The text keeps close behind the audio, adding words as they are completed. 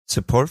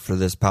Support for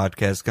this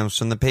podcast comes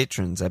from the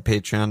patrons at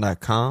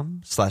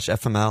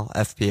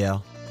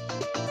patreon.com/FMLFPL.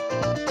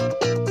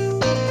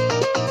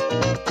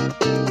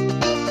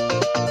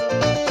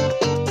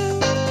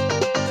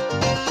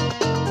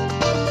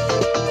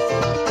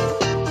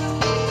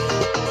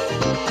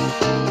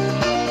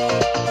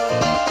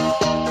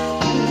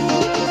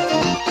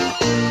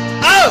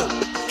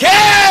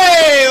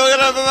 Okay! Look at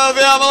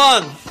FMLFPL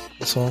Milan.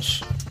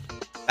 Sauce.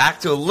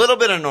 Back to a little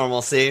bit of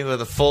normalcy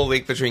with a full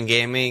week between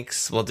game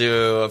weeks. We'll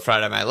do a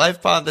Friday Night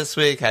Life pod this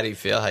week. How do you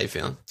feel? How you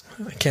feeling?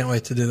 I can't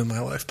wait to do the My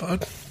Life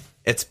pod.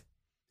 It's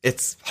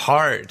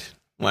hard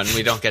when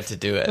we don't get to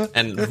do it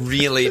and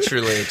really,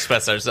 truly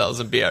express ourselves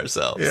and be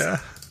ourselves. Yeah.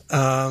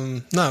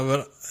 No,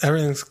 but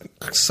everything's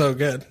so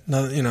good.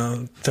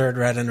 No, third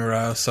red in a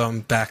row, so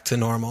I'm back to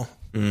normal.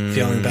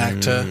 Feeling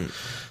back to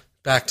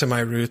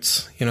my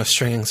roots.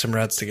 Stringing some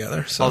reds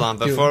together. So hold on,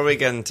 before we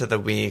get into the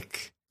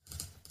week.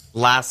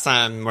 Last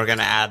time we're going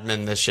to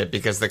admin this shit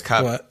because the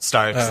cup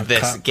starts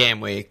this game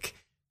week.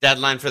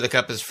 Deadline for the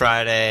cup is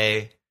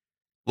Friday.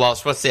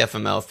 Walsh, what's the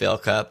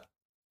FMLFPL Cup?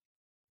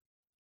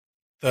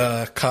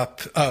 The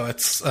cup,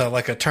 it's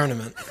like a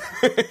tournament.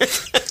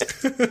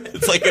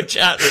 It's like a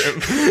chat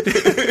room.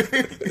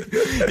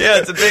 Yeah,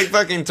 it's a big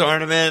fucking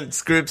tournament.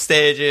 It's group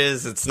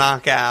stages, it's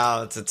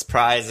knockouts, it's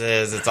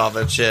prizes, it's all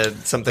that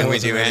shit. Something we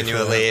do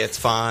annually. It's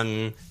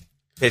fun.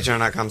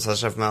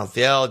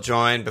 Patreon.com/FMLFPL.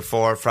 Join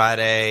before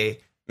Friday.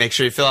 Make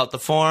sure you fill out the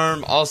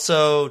form.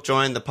 Also,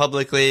 join the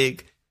public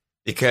league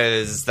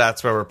because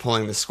that's where we're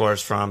pulling the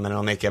scores from, and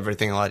it'll make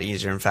everything a lot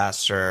easier and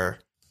faster.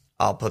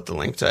 I'll put the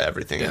link to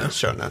everything in the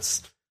show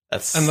notes.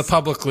 And the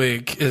public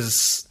league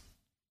is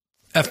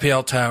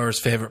FPL Tower's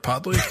favorite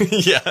pod league.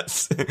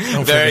 Yes.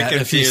 Don't Very forget, confusing.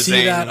 if you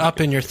see that up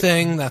in your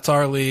thing, that's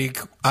our league.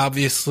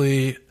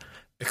 Obviously,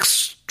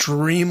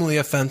 extremely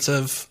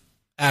offensive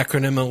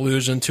acronym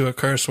allusion to a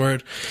curse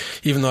word,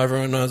 even though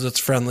everyone knows it's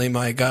Friendly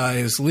My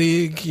Guys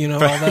League, all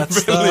that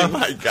stuff. Friendly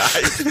My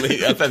Guys League,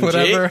 FMG.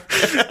 Whatever.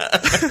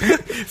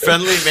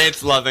 Friendly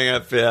Mates Loving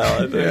FPL, I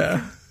think.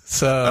 Yeah.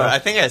 So I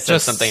think I said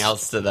something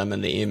else to them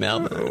in the email.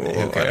 But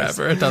who cares?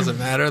 Whatever. It doesn't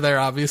matter. They're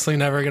obviously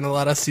never going to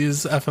let us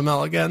use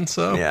FML again,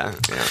 so yeah.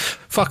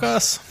 Fuck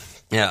us.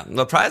 Yeah,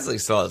 the prize league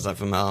still has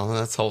FML.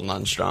 That's holding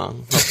on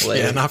strong. Hopefully,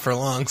 yeah, not for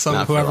long.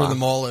 Whoever the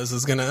mole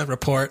is going to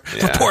report.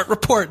 Yeah.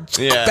 Report.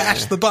 Yeah.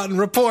 Bash the button.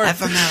 Report.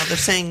 FML. They're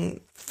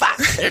saying fuck.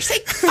 They're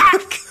saying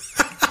fuck.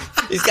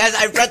 These guys,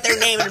 I read their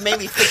name and it made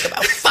me think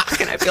about fuck,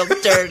 and I feel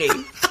dirty.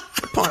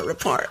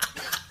 Report.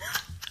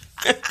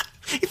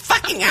 You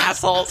fucking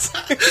assholes.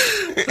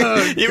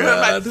 You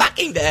ruined my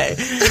fucking day.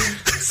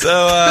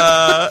 So,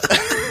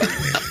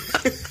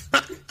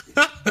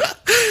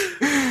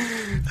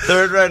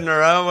 third red in a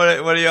row.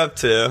 What are you up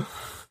to?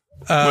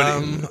 I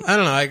don't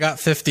know. I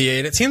got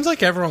 58. It seems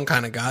like everyone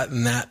kind of got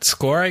in that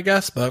score, I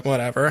guess, but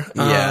whatever.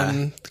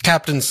 Yeah.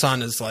 Captain's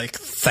son is like,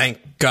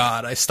 thank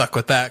God I stuck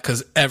with that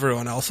because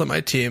everyone else on my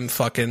team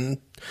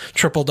fucking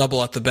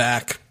triple-double at the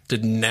back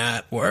did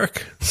not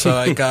work. So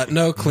I got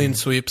no clean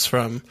sweeps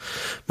from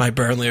my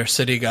Burnley or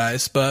City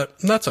guys, but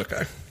that's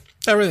okay.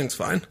 Everything's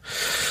fine.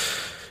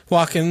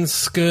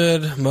 Watkins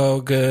good, Mo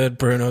good,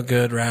 Bruno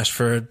good,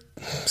 Rashford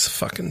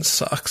fucking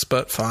sucks,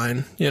 but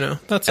fine.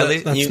 That's at it.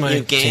 least That's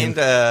you gained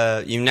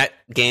you net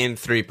gained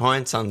 3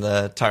 points on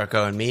the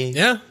Tarko and me.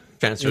 Yeah,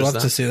 transfer love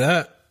stuff. to see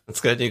that. That's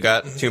good. You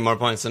got 2 more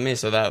points than me,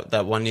 so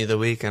that won you the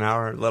week in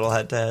our little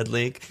head-to-head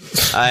league.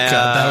 God,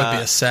 that would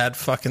be a sad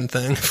fucking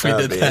thing if we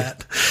did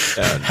that.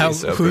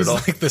 Who's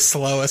like the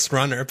slowest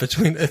runner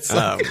between? It's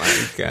like, oh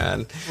my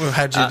God!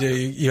 How'd you do?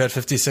 You had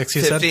 56.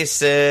 You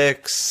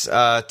 56,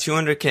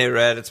 200k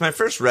red. It's my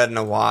first red in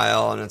a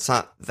while, and it's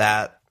not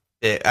that.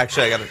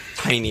 Actually, I got a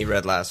tiny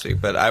red last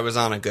week, but I was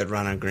on a good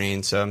run of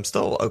green, so I'm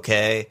still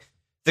okay. I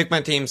think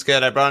my team's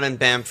good. I brought in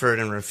Bamford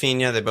and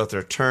Rafinha. They both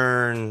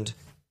returned.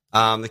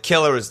 The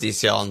killer was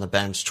DCL on the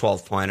bench,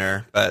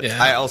 12-pointer, but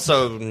yeah. I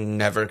also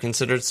never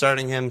considered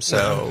starting him,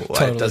 so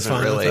it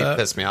doesn't really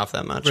piss me off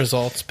that much.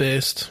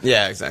 Results-based.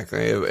 Yeah,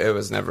 exactly. It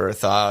was never a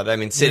thought. I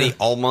mean, City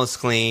almost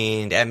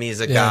cleaned.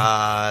 Emmy's a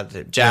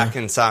god. Jack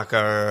and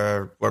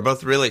Saka were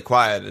both really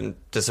quiet and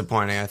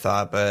disappointing, I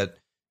thought, but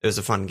it was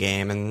a fun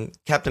game, and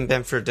Captain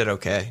Bamford did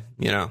okay.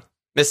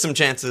 Missed some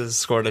chances,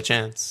 scored a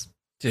chance.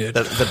 Dude.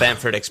 The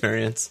Bamford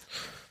experience.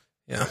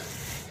 Yeah,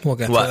 we'll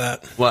get to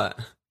that. What?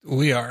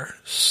 We are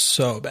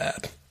so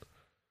bad.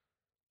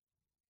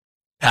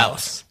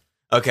 Palace.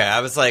 Okay,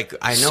 I was like,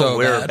 I know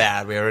we're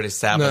bad. We already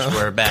established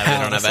we're bad. We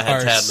don't have a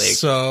head-to-head league.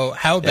 So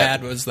how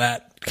bad was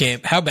that game?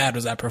 How bad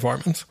was that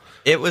performance?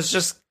 It was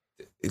just,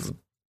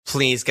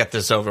 please get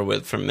this over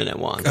with from minute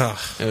one. Ugh.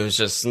 It was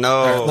just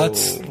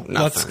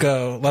let's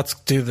go. Let's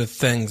do the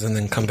things and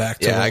then come back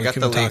to I got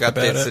the league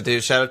updates to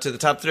do. Shout out to the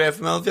top 3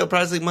 FMLFPL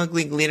Prize League Mug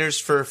League leaders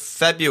for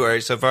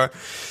February so far.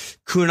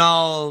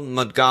 Kunal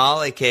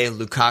Mudgal, a.k.a.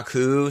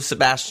 Lukaku,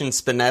 Sebastian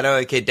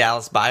Spinetto, a.k.a.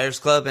 Dallas Buyers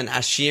Club, and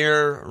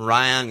Ashir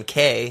Ryan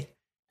K,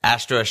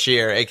 Astro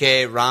Ashir,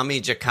 a.k.a.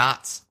 Rami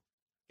Jakats,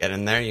 Get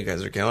in there. You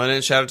guys are killing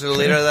it. Shout out to the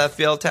leader of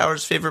the FPL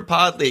Towers' favorite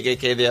pod league,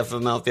 aka the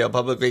FMLFPL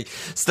Public League.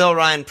 Still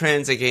Ryan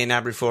Prince, aka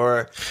Nabry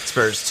 4,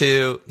 Spurs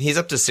 2. He's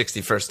up to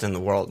 61st in the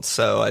world,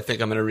 so I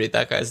think I'm going to read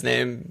that guy's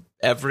name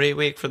every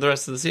week for the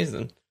rest of the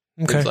season.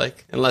 Okay. Seems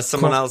like. Unless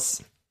someone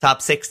else,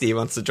 top 60,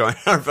 wants to join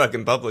our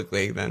fucking Public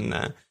League, then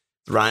it's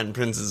Ryan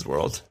Prince's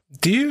world.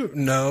 Do you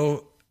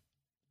know...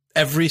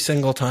 Every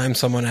single time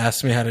someone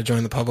asks me how to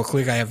join the Public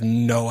League, I have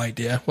no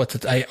idea what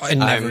to. I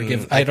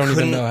don't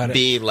even know how to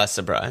be less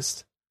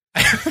surprised.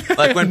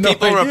 Like when No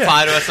people idea.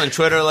 reply to us on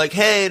Twitter, like,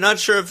 "Hey, not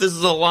sure if this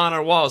is Alon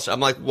or Walsh." I'm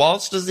like,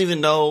 Walsh doesn't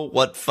even know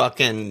what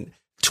fucking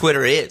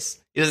Twitter is.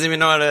 He doesn't even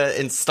know how to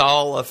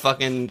install a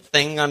fucking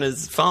thing on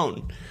his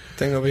phone.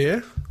 Thing over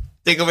here.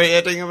 Thing over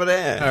here, thing over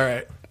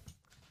there.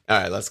 All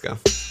right, let's go.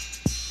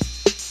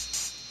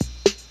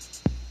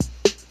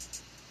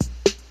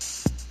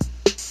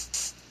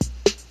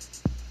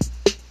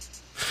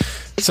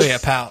 So yeah,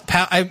 Pal.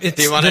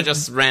 Do you want to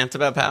just rant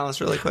about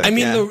Palace really quick? I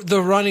mean, the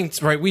running,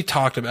 right? We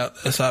talked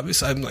about this,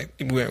 obviously. I'm like,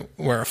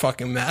 we're a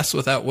fucking mess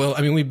without Will.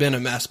 I mean, we've been a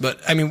mess, but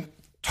I mean,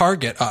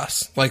 target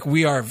us. Like,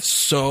 we are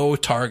so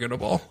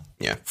targetable.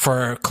 Yeah.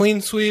 For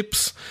clean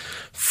sweeps,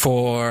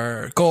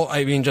 for goal.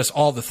 I mean, just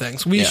all the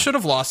things. We should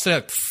have lost it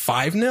at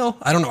 5-0.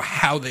 I don't know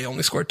how they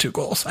only scored 2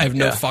 goals. I have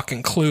no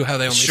fucking clue how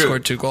they only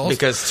scored 2 goals.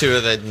 Because 2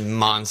 of the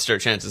monster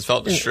chances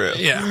fell to Shrew.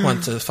 Yeah,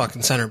 went to the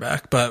fucking center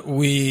back. But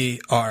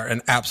we are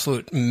an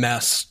absolute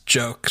mess,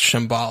 joke,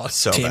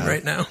 shambolic team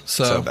right now.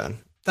 So bad.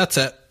 That's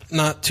it.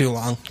 Not too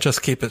long.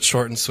 Just keep it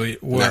short and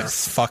sweet. We're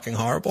fucking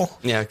horrible.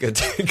 Yeah, good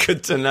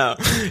to know.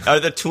 Are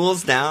the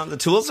tools down? The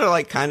tools are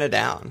like kind of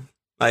down.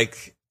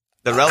 Like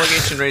the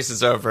relegation race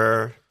is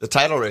over. The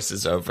title race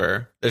is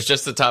over. There's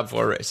just the top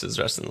 4 races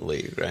rest in the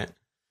league, right?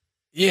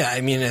 Yeah,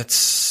 I mean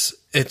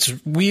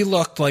we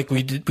looked like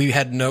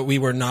we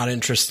were not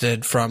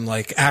interested from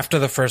like after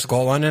the first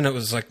goal went in, it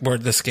was like we're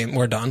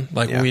done.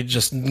 Like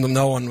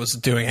no one was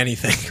doing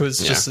anything. It was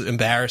just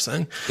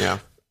embarrassing. Yeah.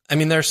 I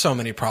mean, there's so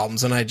many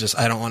problems, and I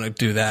don't want to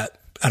do that.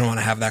 I don't want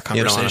to have that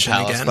conversation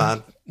again.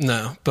 Spot?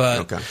 No,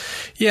 but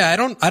yeah, I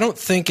don't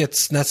think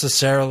it's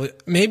necessarily.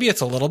 Maybe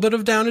it's a little bit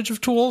of downage of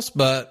tools,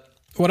 but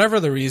whatever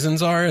the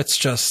reasons are,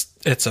 it's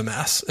a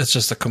mess. It's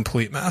just a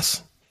complete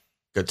mess.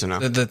 Good to know.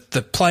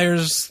 The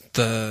players,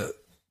 the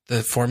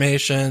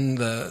formation,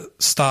 the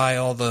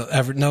style,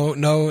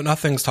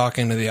 nothing's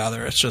talking to the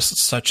other. It's just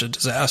such a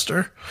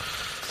disaster.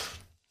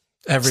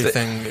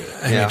 Everything.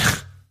 I mean,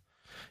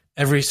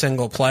 every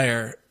single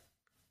player.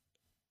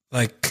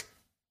 Like,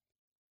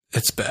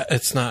 it's bad.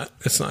 It's not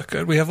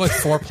good. We have like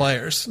 4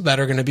 players that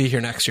are going to be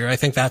here next year. I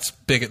think that's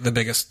the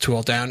biggest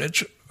tool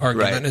downage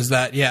argument is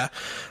that,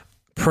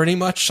 pretty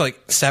much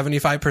like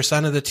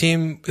 75% of the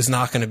team is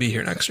not going to be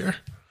here next year.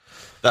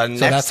 The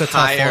next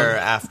hire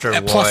after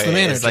Roy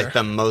is like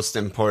the most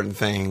important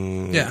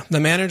thing. Yeah,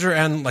 the manager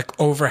and like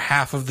over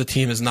half of the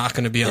team is not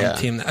going to be on the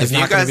team. That is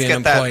not going to be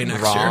an employee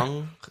next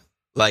year.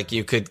 Like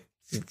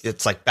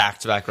it's like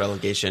back-to-back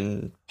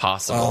relegation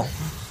possible. Well,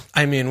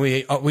 I mean,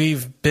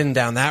 we've been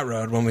down that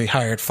road when we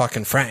hired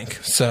fucking Frank,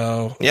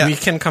 so we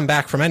can come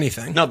back from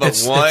anything. No,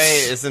 but Roy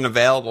isn't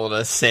available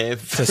to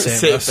save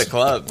the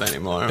club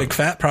anymore. Big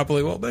Fat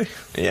probably will be.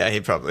 Yeah,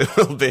 he probably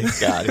will be.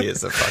 God, he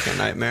is a fucking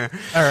nightmare.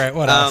 All right,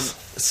 what else?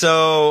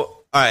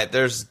 So, all right,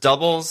 there's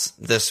doubles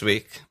this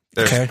week.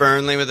 There's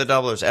Burnley with a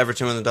double. There's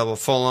Everton with a double.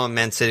 Fulham,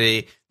 Man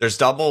City. There's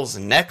doubles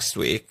next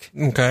week.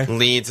 Okay.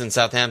 Leeds and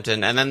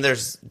Southampton. And then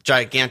there's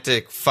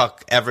gigantic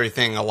fuck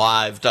everything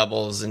alive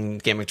doubles in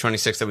Game Week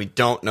 26 that we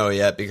don't know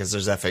yet because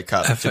there's FA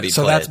Cup to be played.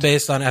 So that's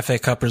based on FA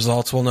Cup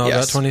results. We'll know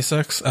about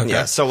 26? Okay.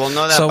 Yeah, so we'll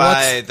know that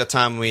by the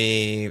time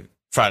we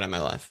Friday My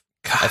Life,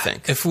 God, I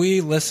think. If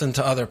we listen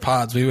to other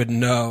pods, we would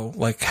know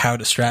like how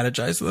to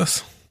strategize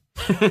this.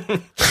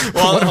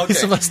 What are we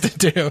supposed to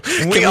do?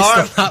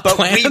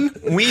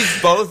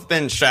 We've both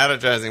been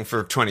strategizing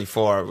for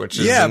 24, which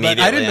is but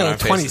I didn't know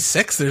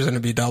 26 there's going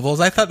to be doubles.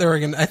 I thought they were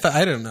going to,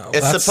 I didn't know.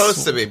 It's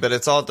supposed to be, but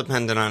it's all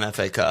dependent on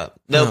FA Cup.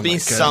 There'll be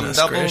some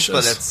doubles,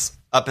 but it's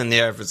up in the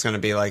air if it's going to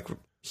be like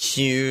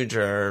huge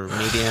or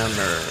medium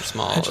or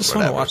small. I just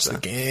want to watch the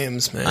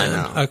games, man. I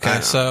know. Okay,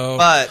 so.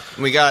 But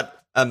we got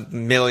a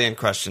million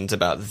questions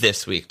about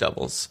this week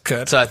doubles.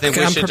 Good. So I think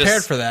I'm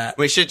prepared for that.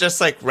 We should just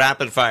like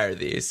rapid fire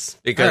these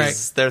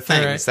because they're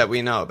things that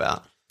we know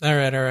about. All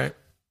right.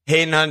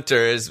 Hayden Hunter,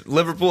 is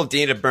Liverpool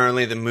deemed at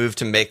Burnley the move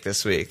to make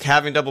this week?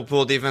 Having double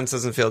pool defense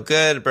doesn't feel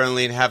good.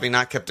 Burnley having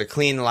not kept it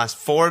clean the last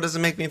 4 doesn't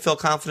make me feel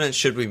confident.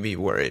 Should we be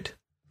worried?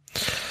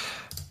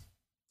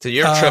 So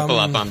you're triple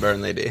up on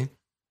Burnley, D.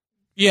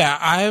 Yeah,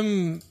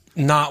 I'm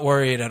not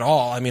worried at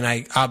all. I mean,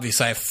 I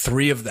obviously have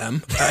 3 of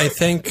them. I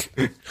think,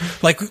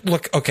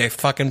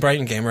 fucking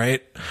Brighton game,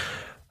 right?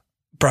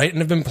 Brighton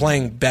have been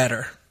playing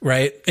better,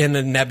 right? In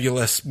a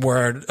nebulous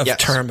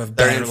term of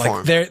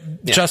better. They're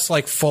just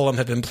like Fulham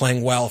have been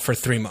playing well for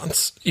 3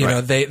 months. You know,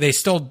 they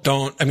still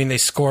don't. I mean, they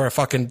score a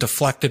fucking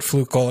deflected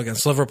fluke goal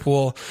against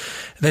Liverpool.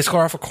 They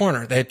score off a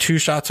corner. They had 2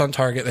 shots on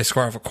target. They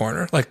score off a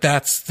corner. Like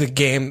that's the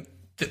game.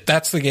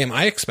 that's the game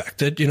I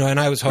expected, and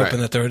I was hoping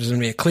that there was going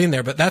to be a clean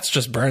there, but that's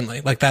just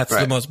Burnley. Like, that's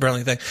the most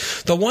Burnley thing.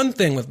 The one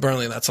thing with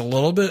Burnley that's a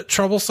little bit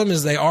troublesome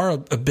is they are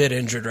a bit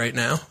injured right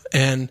now.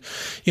 And,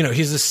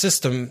 he's a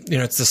system,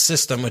 it's the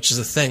system, which is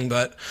a thing,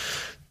 but,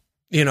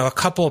 a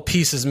couple of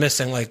pieces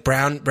missing, like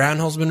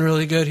Brownhill's been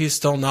really good. He's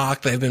still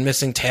knocked. They've been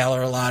missing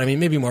Taylor a lot. I mean,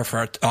 maybe more for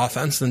our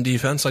offense than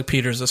defense. Like,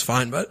 Peters is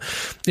fine, but,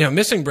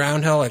 missing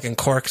Brownhill, like, and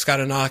Cork's got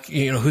a knock,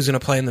 who's going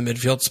to play in the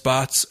midfield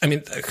spots? I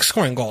mean,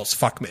 scoring goals,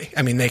 fuck me.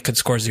 I mean, they could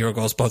score 0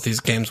 goals both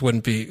these games.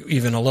 Wouldn't be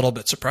even a little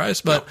bit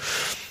surprised, but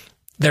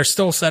they're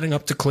still setting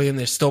up to clean.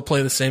 They still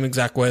play the same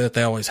exact way that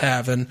they always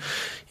have. And,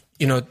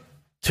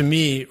 to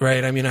me,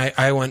 right, I mean,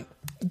 I went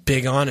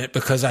big on it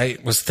because I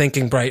was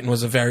thinking Brighton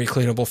was a very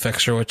cleanable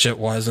fixture, which it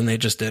was, and they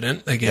just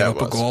didn't. They gave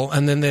up a goal.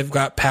 And then they've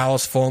got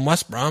Palace, Fulham,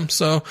 West Brom.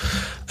 So,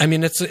 I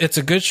mean, it's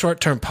a good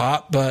short-term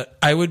pop, but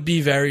I would be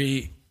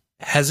very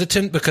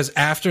hesitant because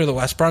after the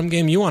West Brom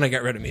game, you want to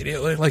get rid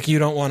immediately. Like, you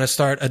don't want to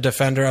start a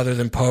defender other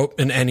than Pope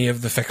in any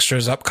of the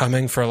fixtures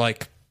upcoming for,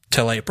 like,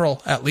 till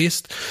April at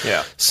least.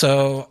 Yeah.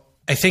 So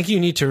I think you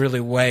need to really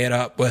weigh it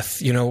up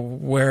with,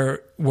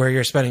 where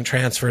you're spending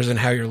transfers and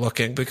how you're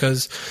looking,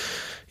 because,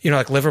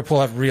 like,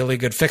 Liverpool have really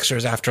good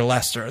fixtures after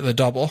Leicester, the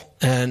double.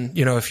 And,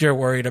 if you're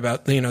worried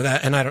about,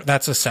 that, and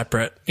that's a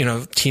separate,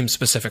 team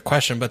specific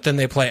question, but then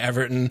they play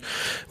Everton,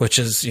 which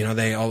is,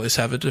 they always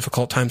have a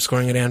difficult time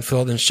scoring at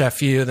Anfield, and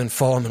Sheffield and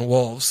Fulham and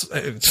Wolves.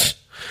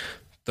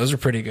 Those are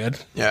pretty good.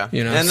 Yeah.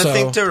 And the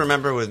thing to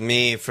remember with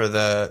me for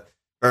the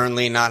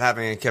Burnley not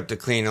having kept it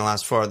clean in the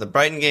last 4. The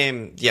Brighton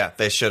game, yeah,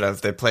 they should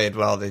have. They played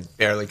well. They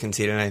barely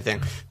conceded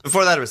anything.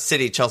 Before that, it was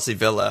City, Chelsea,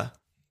 Villa.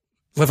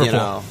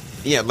 Liverpool.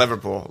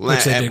 Liverpool,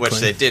 which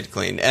they did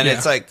clean. And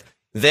it's like,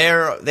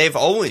 they've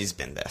always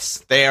been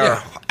this. They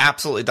are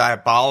absolutely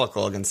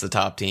diabolical against the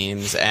top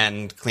teams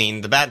and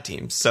clean the bad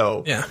teams.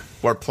 So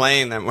we're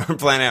playing them. We're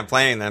planning on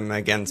playing them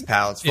against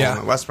Palace, Fulham,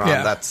 and West Brom.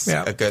 That's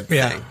a good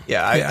thing.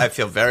 I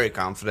feel very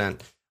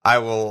confident. I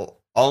will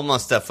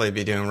almost definitely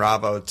be doing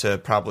Robbo to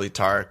probably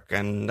Tark,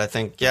 and I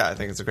think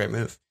it's a great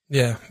move.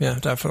 Yeah,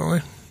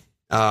 definitely.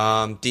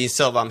 D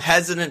Silva, I'm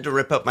hesitant to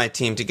rip up my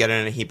team to get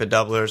in a heap of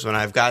doublers when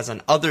I have guys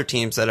on other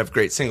teams that have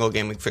great single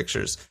game week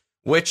fixtures.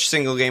 Which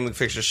single game week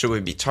fixtures should we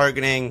be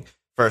targeting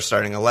for our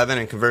starting 11?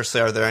 And conversely,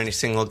 are there any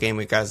single game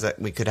week guys that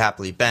we could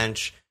happily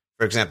bench?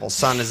 For example,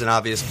 Son is an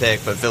obvious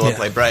pick, but Villa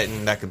play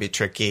Brighton. That could be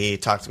tricky.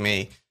 Talk to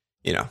me.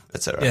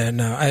 etc. Yeah,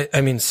 no,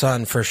 I mean,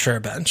 Son for sure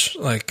bench.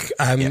 Like,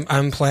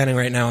 I'm planning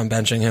right now on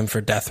benching him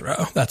for death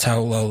row. That's how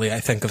lowly I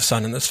think of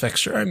Son in this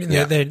fixture. I mean,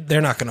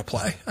 they're not going to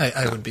play.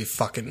 I would be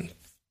fucking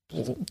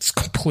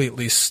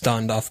completely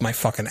stunned off my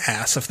fucking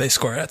ass if they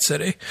score at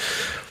City.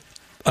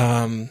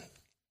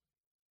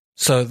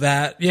 So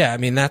that, I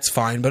mean, that's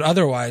fine. But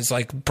otherwise,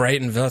 like,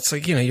 Brighton, Villa, it's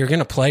like, you're going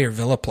to play your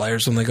Villa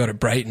players when they go to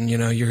Brighton.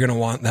 You're going to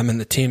want them in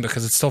the team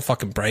because it's still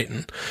fucking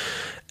Brighton.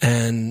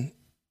 And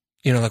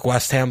like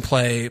West Ham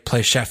play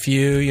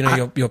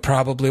Sheffield, you'll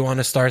probably want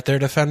to start their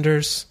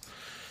defenders.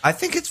 I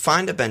think it's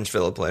fine to bench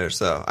Villa players,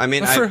 though. I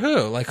mean, for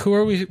who? Like, who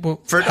are we?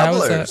 Well, for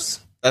doublers.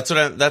 That's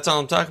all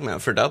I'm talking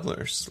about, for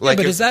doublers. Like,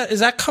 but is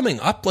that coming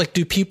up? Like,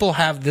 do people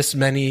have this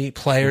many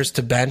players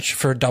to bench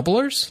for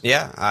doublers?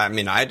 Yeah, I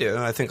mean, I do.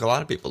 I think a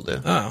lot of people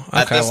do. Oh, okay.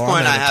 At this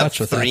point, I have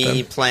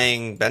 3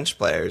 playing bench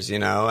players,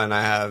 and I'll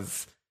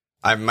have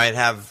at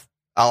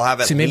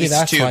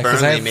least 2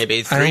 Burnley,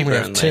 maybe 3 Burnley.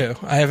 Have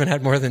 2. I haven't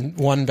had more than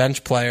 1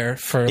 bench player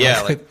for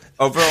like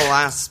over the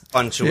last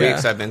bunch of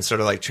weeks. I've been sort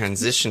of like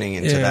transitioning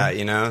into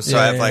that, So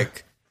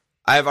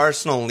I have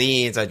Arsenal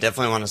leads. I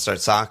definitely want to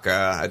start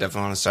Saka. I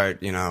definitely want to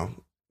start,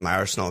 my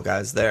Arsenal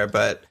guys there.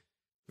 But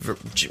for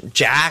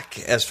Jack,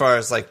 as far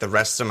as like the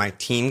rest of my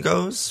team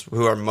goes,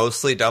 who are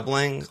mostly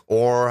doubling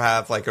or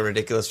have like a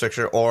ridiculous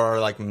fixture, or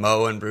like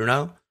Mo and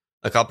Bruno,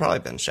 like, I'll probably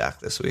bench Jack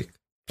this week,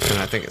 and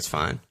I think it's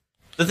fine.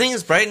 The thing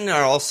is, Brighton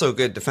are also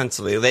good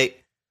defensively.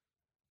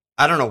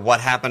 I don't know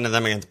what happened to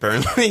them against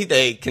Burnley.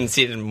 They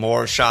conceded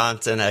more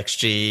shots and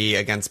XG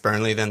against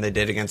Burnley than they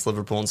did against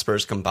Liverpool and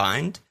Spurs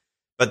combined.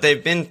 But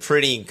they've been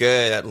pretty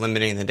good at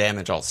limiting the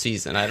damage all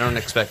season. I don't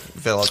expect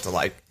Villa to,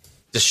 like,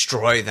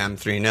 destroy them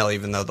 3-0,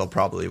 even though they'll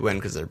probably win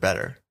because they're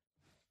better.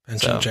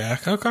 Benching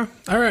Jack. Okay.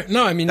 All right.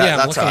 No, I mean,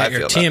 I'm looking at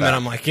your team, and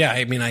I'm like,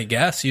 I mean, I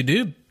guess you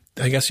do.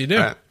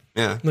 Right.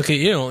 Yeah. Look at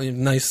you.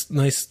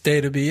 Nice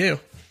day to be you.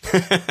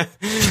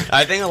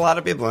 I think a lot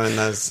of people are in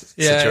those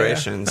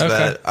situations. Okay.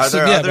 But are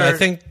there other? But I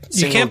think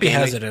you can't be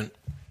hesitant.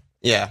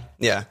 Yeah.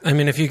 I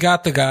mean, if you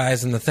got the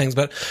guys and the things,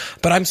 but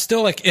I'm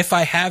still like, if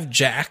I have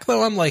Jack,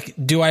 though, I'm like,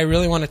 do I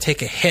really want to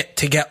take a hit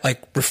to get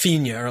like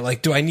Rafinha, or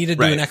like, do I need to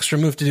do an extra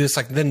move to do this?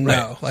 Like, then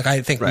no. Like,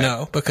 I think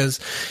no,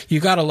 because you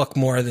got to look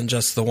more than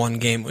just the 1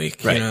 game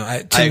week. Right.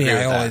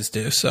 I always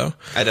do. So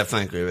I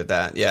definitely agree with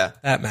that. Yeah,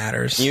 that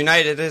matters.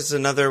 United is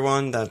another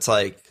one that's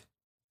like,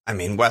 I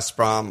mean, West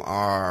Brom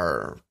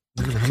are,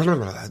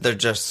 they're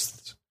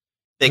just,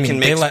 they can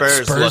make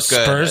Spurs look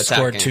good. Spurs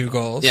scored 2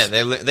 goals. Yeah,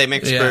 they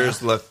make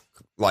Spurs look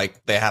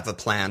like they have a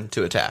plan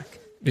to attack.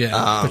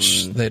 Yeah,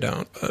 which they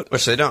don't.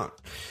 Which they don't.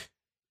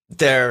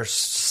 they're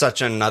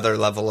such another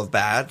level of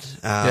bad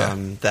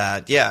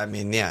that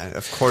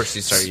of course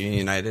you start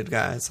United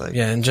guys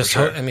and just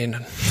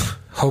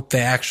hope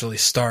they actually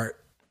start.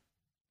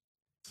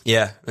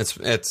 Yeah,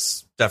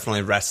 it's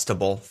definitely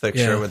restable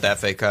fixture with the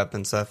FA Cup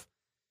and stuff.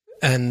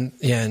 And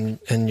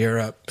and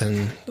Europe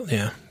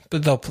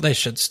but they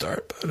should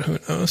start, but who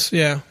knows?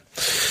 Yeah,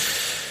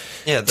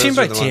 those team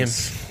by team.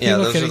 Ones. Yeah,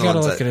 you gotta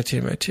look at it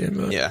team by team.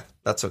 But. Yeah,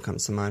 that's what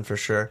comes to mind for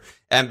sure.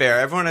 And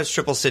Bear, everyone has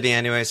Triple City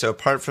anyway, so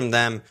apart from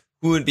them,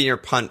 who would be your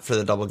punt for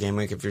the double game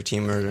week if your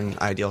team were in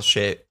ideal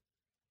shape?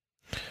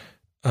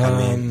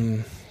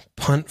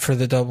 Punt for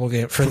the double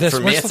game for this.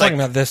 We're still talking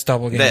about this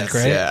double game,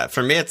 right? Yeah,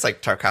 for me it's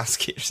like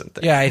Tarkowski or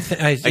something. Yeah,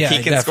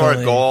 he can score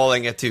a goal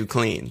and get 2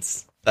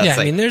 cleans. That's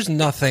there's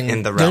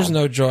nothing. There's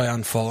no joy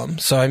on Fulham.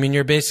 So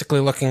you're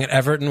basically looking at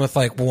Everton with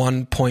like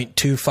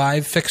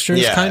 1.25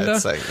 fixtures, kind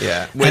of.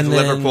 With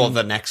Liverpool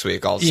the next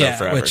week also for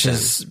Everton, which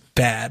is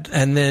bad,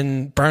 and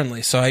then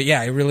Burnley. So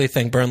I really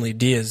think Burnley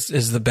D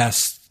is the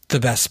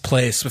best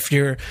place if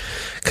you're,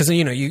 because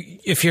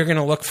if you're going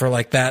to look for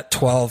like that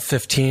 12,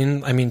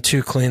 15,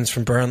 2 cleans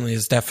from Burnley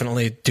is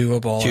definitely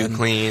doable. 2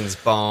 cleans,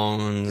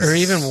 Bones, or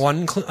even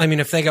 1 clean.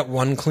 If they get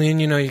 1 clean,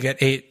 you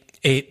get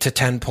 8 to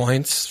 10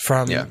 points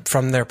from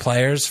their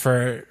players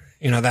for,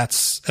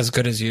 that's as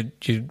good as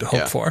you'd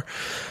hope for.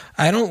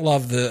 I don't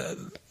love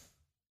the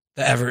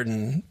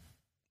Everton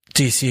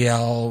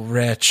DCL,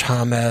 Rich,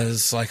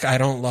 James. I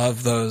don't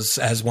love those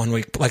as 1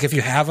 week. If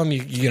you have them,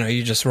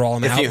 you just roll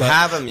them out. If you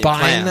have them,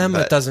 buying them,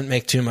 it doesn't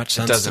make too much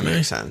sense. It doesn't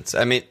make sense.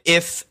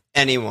 If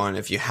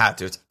you had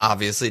to, it's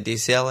obviously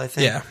DCL, I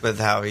think,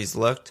 with how he's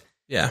looked.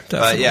 Yeah,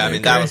 definitely.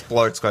 But that was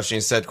Blort's question.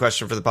 He said,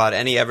 question for the pod,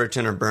 any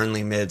Everton or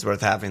Burnley mids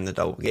worth having the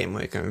double game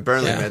week?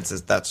 Burnley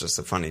mids, that's just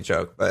a funny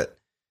joke. But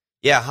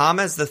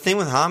James, the thing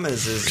with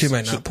James is he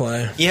might not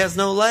play. He has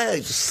no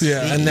legs.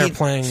 Yeah, and they're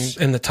playing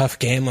in the tough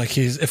game.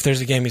 If there's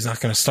a game he's not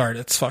going to start,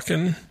 it's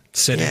fucking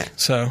City. Yeah.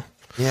 So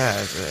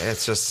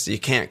it's just you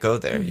can't go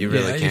there. You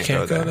really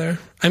can't go there.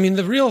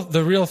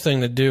 The real thing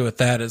to do with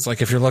that is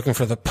if you're looking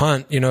for the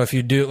punt, if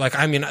you do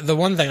the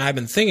one thing I've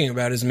been thinking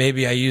about is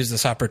maybe I use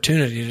this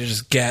opportunity to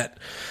just get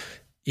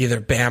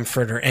either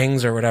Bamford or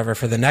Ings or whatever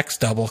for the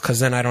next double, because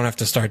then I don't have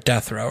to start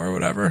death row or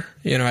whatever.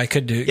 I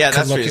could do. Yeah,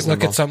 that's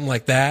look at something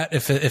like that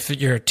if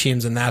your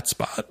team's in that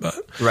spot. But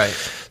right,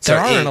 there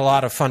aren't a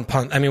lot of fun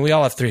punts. We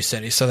all have 3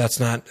 cities, so that's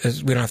not.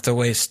 We don't have to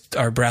waste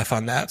our breath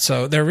on that.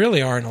 So there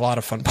really aren't a lot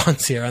of fun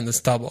punts here on this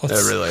double.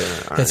 There really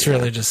aren't. It's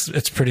really just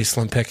it's pretty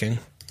slim picking.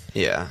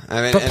 Yeah,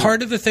 but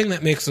part of the thing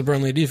that makes the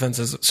Burnley defense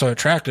is so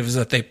attractive is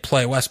that they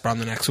play West Brom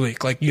the next week.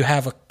 You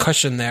have a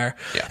cushion there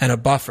and a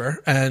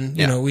buffer, and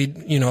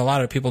a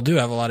lot of people do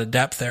have a lot of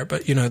depth there,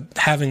 but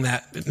having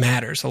that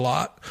matters a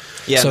lot.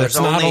 Yeah, so it's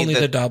not only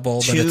the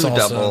double, but it's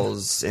also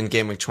doubles in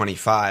game week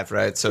 25,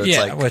 right? So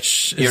it's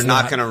which you're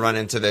not going to run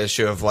into the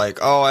issue of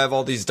I have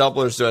all these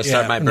doublers. Do I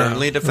start my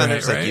Burnley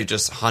defenders? Right. You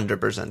just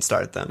 100%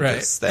 start them,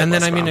 right? And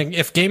then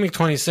if game week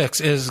 26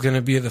 is going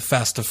to be the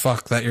fest of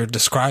fuck that you're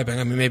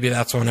describing, maybe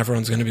that's when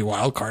everyone's going to be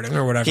wild carding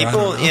or whatever.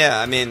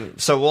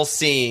 So we'll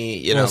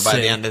see, by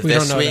the end of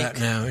this week. That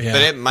now,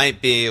 but it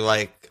might be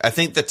I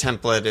think the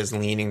template is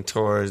leaning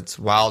towards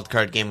wild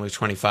card game week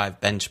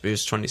 25, bench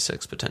boost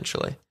 26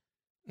 potentially.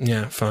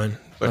 Yeah, fine.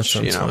 Which,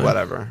 fine.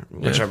 Whatever.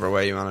 Whichever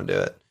way you want to do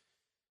it.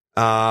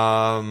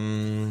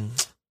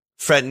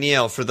 Fred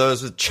Neal, for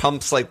those with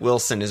chumps like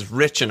Wilson, is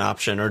Rich an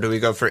option, or do we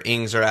go for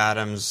Ings or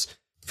Adams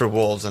for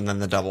Wolves and then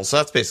the double? So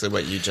that's basically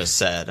what you just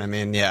said. I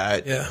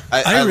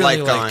really like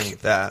going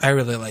that. I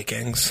really like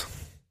Ings.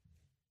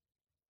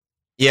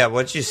 Yeah,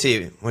 what'd you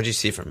see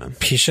from him?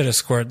 He should have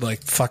scored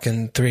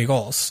fucking 3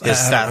 goals. His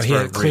stats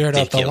were cleared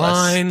ridiculous. Out the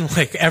line.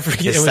 His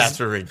stats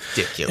were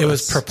ridiculous. It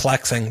was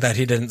perplexing that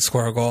he didn't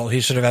score a goal.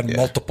 He should have had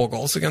multiple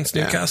goals against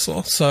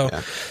Newcastle. So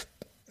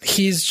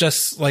he's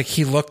just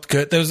he looked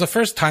good. That was the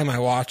first time I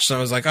watched, so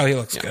I was like, oh, he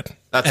looks good.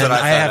 That's what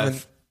I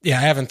haven't. Yeah,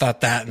 I haven't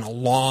thought that in a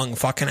long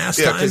fucking ass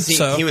time. Because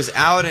he was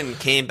out and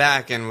came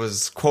back and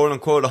was quote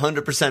unquote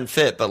 100%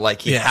 fit, but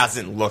he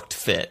hasn't looked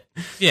fit.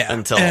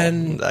 Until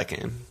that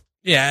game.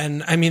 Yeah,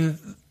 and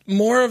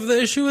more of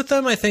the issue with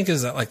them, I think,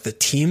 is that the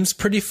team's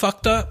pretty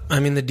fucked up.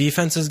 The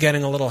defense is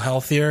getting a little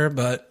healthier,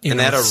 but they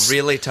had a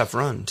really tough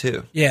run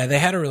too. Yeah, they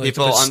had a really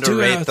people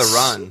underrate the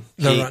run.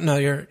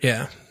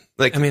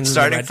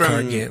 Starting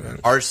from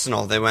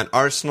Arsenal, they went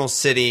Arsenal,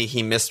 City.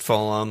 He missed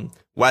Fulham.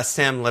 West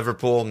Ham,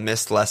 Liverpool,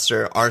 missed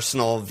Leicester,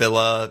 Arsenal,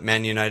 Villa,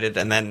 Man United,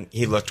 and then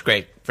he looked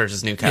great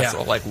versus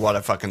Newcastle. What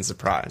a fucking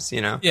surprise,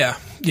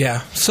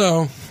 Yeah.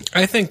 So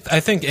I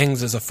think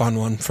Ings is a fun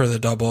one for the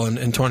double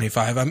in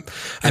 25. I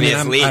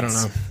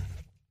don't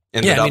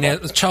know.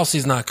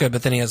 Chelsea's not good,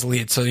 but then he has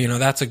Leeds, so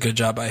that's a good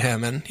job by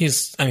him. And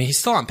he's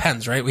still on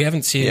pens, right? We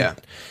haven't seen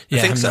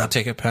him not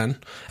take a pen.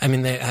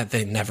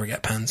 They never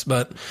get pens,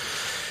 but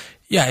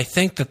I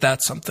think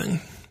that's something.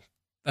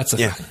 That's a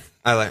thing.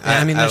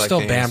 There's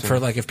still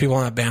Bamford. If people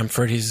want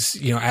Bamford, he's,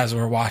 as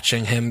we're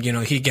watching him,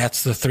 he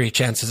gets the 3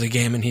 chances a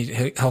game and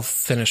he'll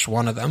finish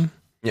one of them.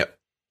 Yep.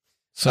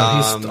 So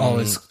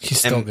he's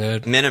still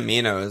good.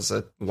 Minamino is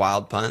a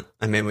wild punt.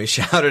 I mean, we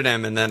shouted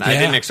him, and then I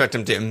didn't expect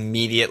him to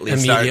immediately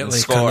start and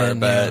score,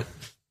 but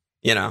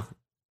you know,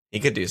 he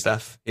could do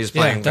stuff. He's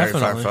playing very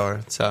far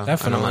forward, so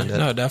definitely, I don't mind it.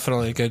 No,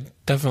 definitely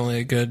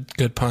a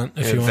good punt.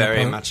 If you want very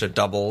punt. much a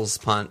doubles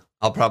punt.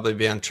 I'll probably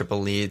be on triple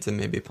leads and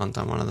maybe punt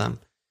on one of them.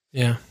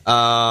 Yeah.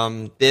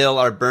 Bill,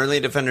 are Burnley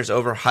defenders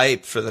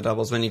overhyped for the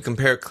doubles? When you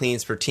compare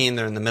cleans per team,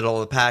 they're in the middle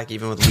of the pack,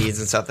 even with leads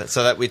and stuff.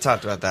 So that we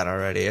talked about that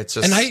already. It's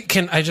just,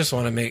 and I just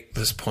want to make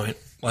this point.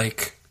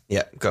 Like,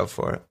 yeah, go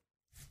for it.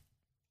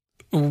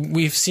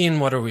 We've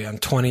seen, what are we on,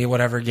 20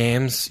 whatever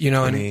games, you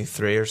know,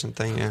 23 or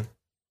something. Yeah.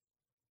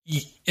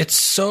 It's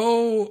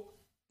so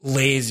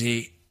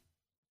lazy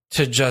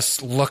to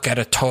just look at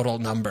a total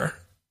number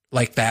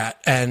like that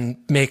and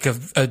make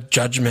a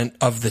judgment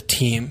of the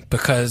team,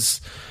 because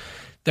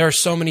there are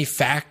so many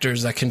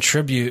factors that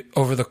contribute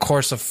over the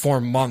course of 4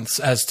 months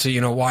as to,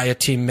 you know, why a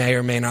team may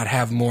or may not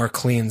have more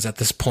cleans at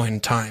this point in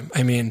time.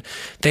 I mean,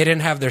 they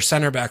didn't have their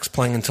center backs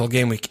playing until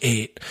game week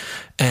 8.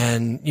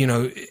 And, you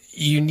know,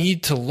 you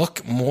need to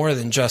look more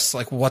than just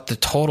like what the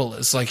total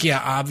is. Like,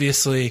 yeah,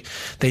 obviously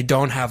they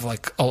don't have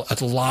like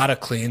a lot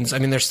of cleans. I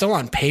mean, they're still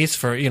on pace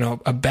for, you know,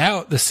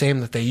 about the same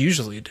that they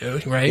usually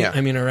do, right? Yeah.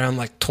 I mean, around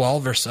like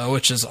 12 or so,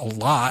 which is a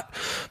lot.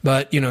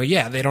 But, you know,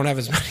 yeah, they don't have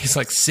as many as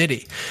like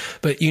City.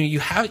 But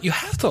you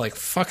have to like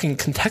fucking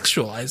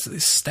contextualize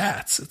these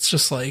stats. It's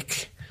just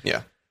like,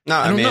 yeah. No,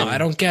 I don't know. I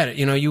don't get it.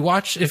 You know, you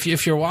watch,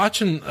 if you're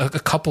watching a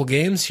couple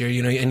games here,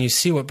 you know, and you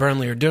see what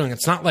Burnley are doing,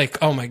 it's not like,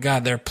 oh my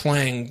God, they're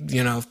playing,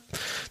 you know,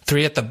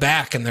 3 at the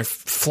back and they're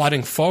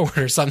flooding forward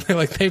or something.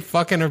 Like, they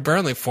fucking are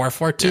Burnley,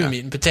 4-4-2, meat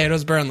and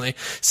potatoes Burnley,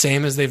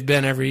 same as they've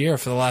been every year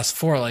for the last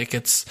 4. Like,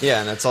 it's.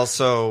 Yeah, and it's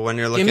also when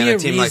you're looking at a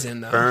team like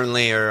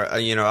Burnley or,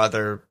 you know,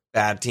 other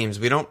bad teams,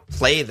 we don't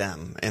play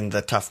them in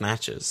the tough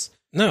matches.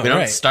 No, we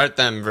don't start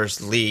them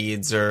versus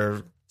Leeds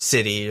or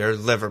City or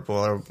Liverpool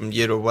or,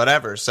 you know,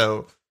 whatever.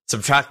 So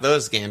subtract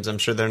those games, I'm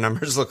sure their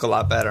numbers look a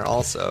lot better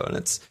also. And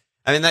it's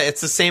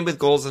the same with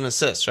goals and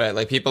assists, right?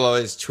 Like, people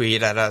always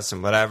tweet at us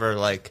and whatever,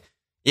 like,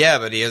 yeah,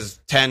 but he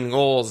has 10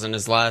 goals in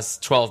his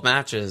last 12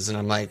 matches. And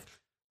I'm like,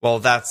 well,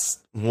 that's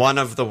one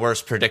of the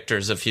worst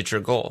predictors of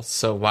future goals.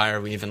 So why are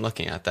we even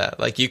looking at that?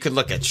 Like, you could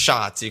look at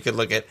shots, you could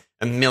look at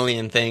a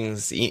million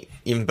things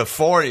even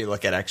before you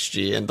look at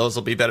XG, and those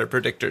will be better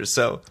predictors.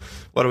 So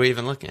what are we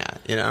even looking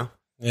at, you know?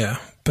 Yeah,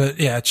 but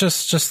yeah,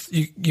 just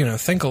you know,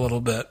 think a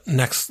little bit,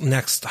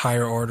 next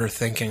higher order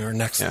thinking, or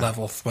next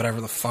level,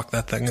 whatever the fuck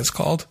that thing is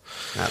called.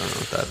 I don't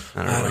know what that.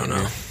 I don't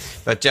know.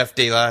 But Jeff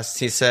D last,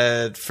 he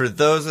said, for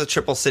those with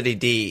Triple City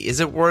D, is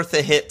it worth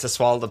a hit to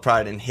swallow the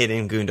pride and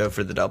hitting Gundo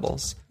for the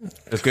doubles?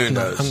 Because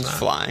Gundo's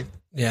flying.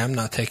 Yeah, I'm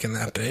not taking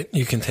that bait.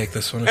 You can take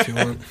this one if you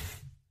want.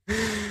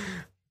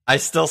 I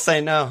still say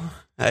no.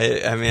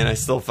 I mean, I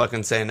still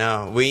fucking say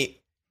no.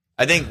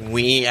 I think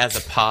we as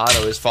a pod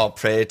always fall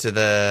prey to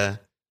the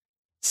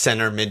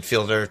center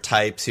midfielder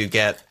types who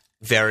get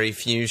very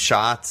few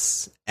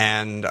shots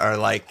and are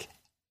like,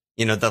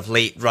 you know, the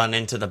late run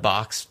into the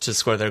box to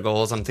score their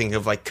goals. I'm thinking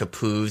of like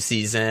Capu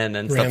season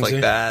and stuff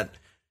like that.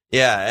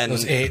 Yeah, and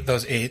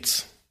those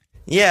eights.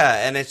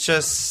 Yeah, and it's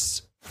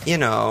just, you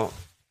know,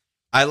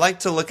 I like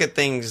to look at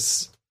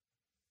things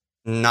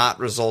not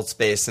results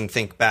based and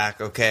think back,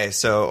 okay,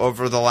 so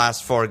over the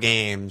last 4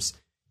 games,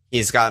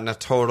 he's gotten a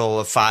total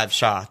of 5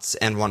 shots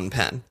and 1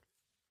 pen.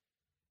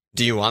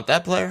 Do you want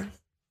that player?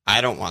 I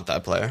don't want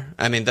that player.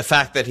 I mean, the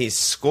fact that he's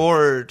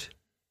scored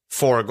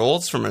 4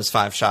 goals from his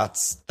 5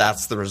 shots,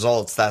 that's the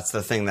results. That's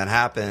the thing that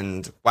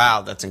happened.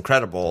 Wow, that's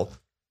incredible.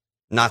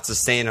 Not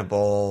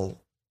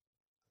sustainable.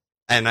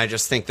 And I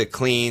just think that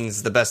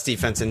cleans, the best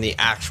defense in the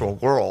actual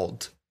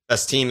world,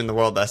 best team in the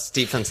world, best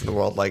defense in the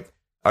world, like,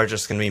 are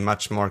just going to be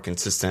much more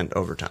consistent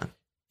over time.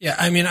 Yeah,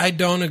 I mean, I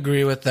don't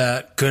agree with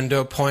that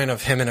Gundo point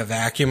of him in a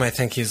vacuum. I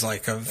think he's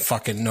like a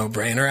fucking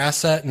no-brainer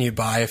asset, and you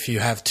buy if you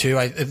have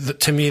 2.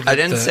 To me, I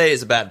didn't say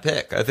he's a bad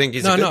pick. I think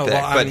he's a good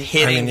pick, but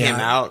hitting him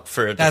out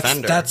for a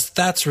defender.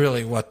 That's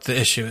really what the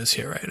issue is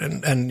here,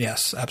 right? And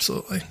yes,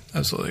 absolutely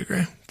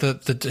agree.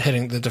 The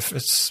hitting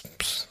it's.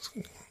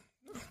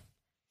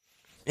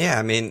 Yeah,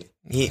 I mean,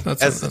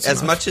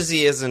 as much as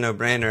he is a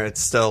no-brainer,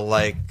 it's still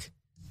like.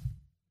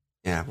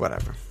 Yeah,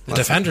 whatever. The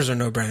defenders are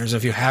no-brainers.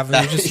 If you have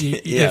them,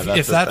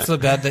 if that's the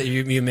bet that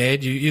you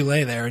made, you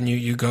lay there and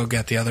you go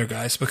get the other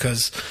guys.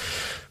 Because,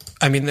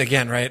 I mean,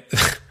 again, right?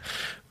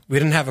 We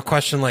didn't have a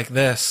question like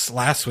this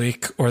last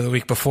week or the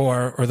week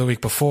before or the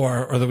week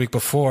before or the week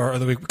before or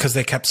the week, because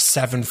they kept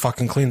 7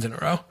 fucking cleans in a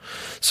row.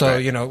 So,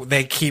 you know,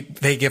 they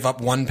give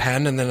up 1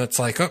 pen and then it's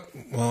like, oh,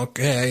 well,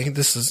 okay,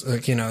 this is,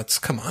 like, you know, it's,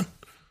 come on.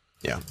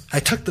 Yeah. I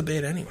took the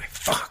bait anyway.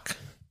 Fuck.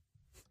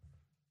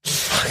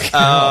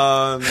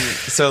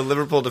 So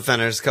Liverpool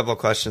defenders, a couple of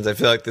questions. I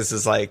feel like this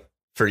is like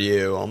for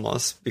you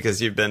almost,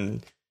 because you've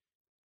been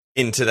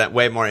into that,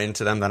 way more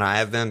into them than I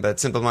have been. But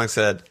Simple Monk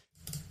said,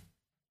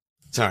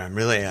 Sorry, I'm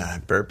really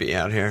burpy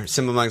out here.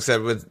 Simple Monk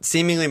said, with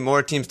seemingly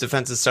more teams'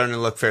 defenses starting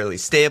to look fairly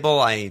stable,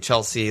 i.e.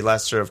 Chelsea,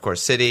 Leicester, of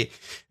course, City,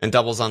 and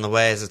doubles on the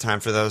way, is it time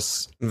for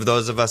those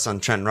of us on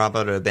Trent and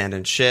Robbo to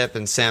abandon ship?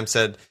 And Sam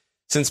said,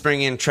 since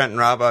bringing in Trent and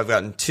Robbo, I've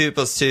gotten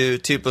 2+2,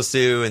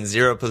 2+2, and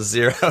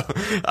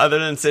 0+0. Other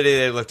than City,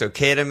 they looked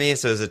okay to me,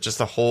 so is it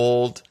just a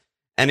hold?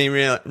 Any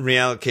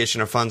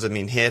reallocation of funds would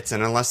mean hits,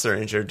 and unless they're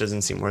injured, it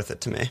doesn't seem worth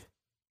it to me.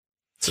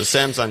 So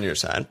Sam's on your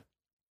side.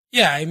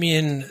 Yeah, I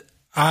mean,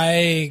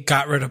 I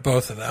got rid of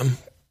both of them.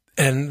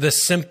 And the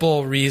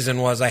simple reason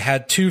was I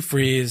had 2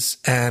 frees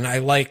and I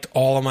liked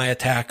all of my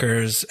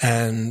attackers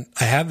and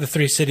I have the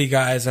 3 City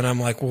guys and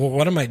I'm like, well,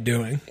 what am I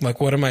doing? Like,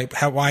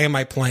 why am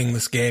I playing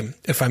this game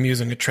if I'm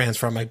using a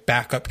transfer on my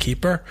backup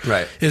keeper?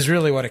 Right. Is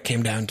really what it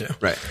came down to.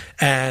 Right.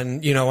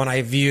 And, when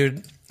I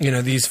viewed,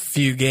 these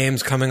few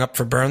games coming up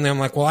for Burnley, I'm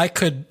like, well, I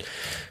could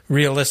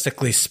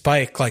realistically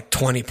spike like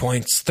 20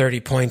 points,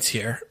 30 points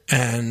here.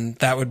 And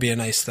that would be a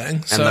nice thing.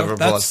 And so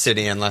Liverpool,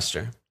 City, and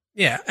Leicester.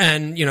 Yeah,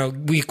 and,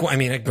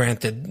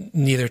 granted,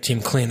 neither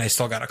team clean. I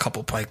still got a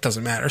couple points.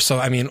 Doesn't matter. So,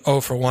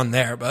 0 for 1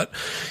 there. But,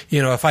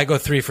 if I go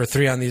 3 for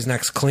 3 on these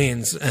next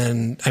cleans,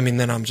 and,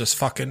 then I'm just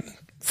fucking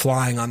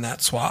flying on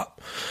that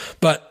swap.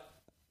 But,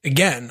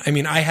 again,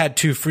 I had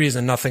 2 frees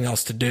and nothing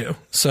else to do.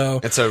 So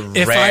it's a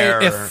rare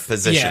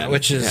position. Yeah,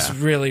 which is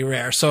really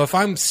rare. So if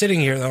I'm sitting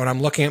here, though, and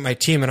I'm looking at my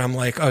team and I'm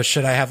like, oh,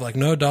 should I have,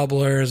 no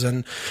doublers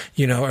and,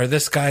 or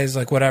this guy's,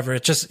 whatever.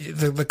 It just,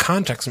 the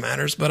context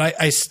matters. But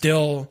I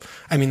still,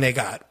 they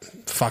got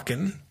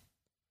fucking...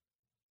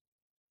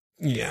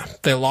 Yeah,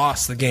 they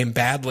lost the game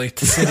badly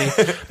to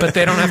City, but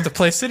they don't have to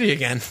play City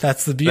again.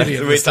 That's the beauty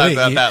of this league. We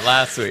talked about that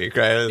last week,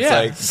 right?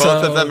 It's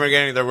both of them are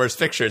getting their worst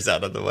fixtures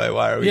out of the way.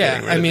 Why are we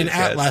getting rid of these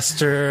guys? At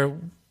Leicester,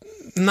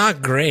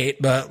 not great,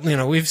 but,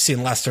 we've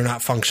seen Leicester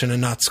not function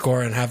and not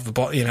score and have the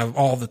ball,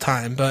 all the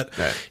time. But,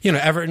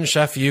 Everton,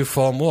 Sheffield,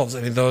 Fulham, Wolves,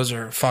 those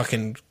are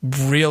fucking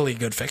really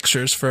good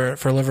fixtures for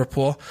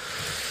Liverpool.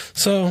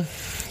 So,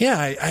 yeah,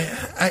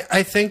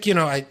 I think,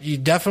 you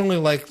definitely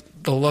like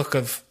the look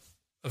of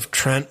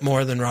Trent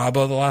more than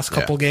Robbo the last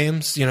couple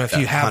games. If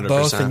you have 100%.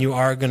 Both and you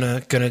are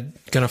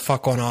gonna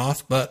fuck one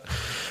off. But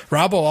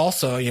Robbo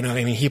also,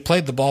 he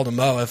played the ball to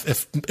Mo.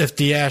 If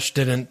Diaz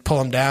didn't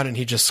pull him down and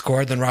he just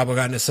scored, then Robbo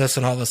got an assist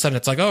and all of a sudden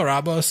it's like, oh,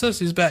 Robbo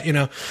assist, he's back.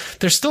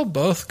 They're still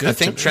both good. I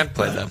think Trent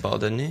played that ball,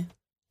 didn't he?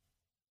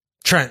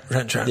 Trent.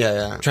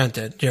 Yeah. Trent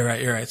did. You're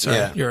right.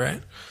 Sorry, you're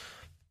right.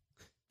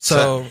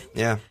 So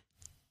yeah.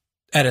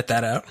 Edit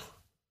that out.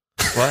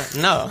 What?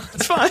 No,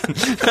 it's fine.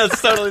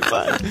 That's totally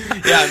fine.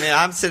 Yeah,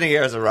 I'm sitting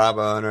here as a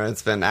Robbo owner.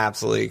 It's been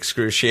absolutely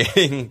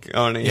excruciating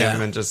owning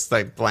him and just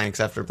blanks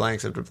after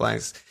blanks after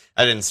blanks.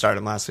 I didn't start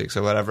him last week,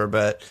 so whatever.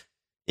 But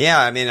yeah,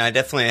 I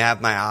definitely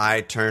have my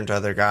eye turned to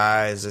other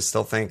guys. I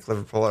still think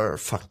Liverpool are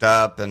fucked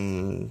up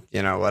and,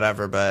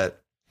 whatever. But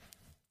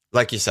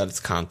like you said, it's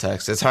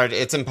context. It's hard.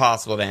 It's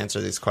impossible to answer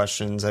these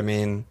questions.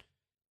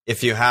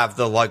 If you have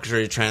the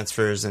luxury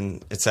transfers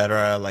and et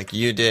cetera, like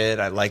you did,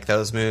 I like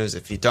those moves.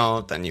 If you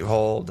don't, then you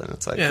hold. And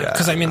it's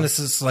because this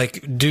is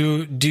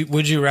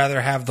would you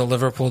rather have the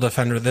Liverpool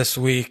defender this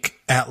week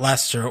at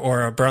Leicester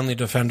or a Burnley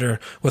defender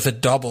with a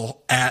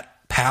double at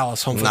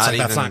Palace home?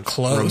 That's not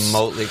close.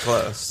 Remotely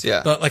close,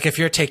 yeah. But if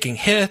you're taking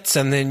hits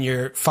and then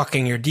you're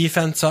fucking your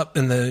defense up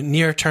in the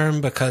near term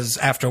because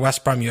after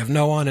West Brom you have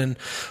no one, and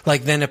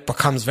then it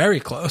becomes very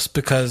close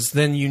because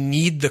then you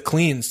need the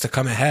cleans to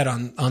come ahead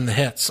on the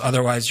hits.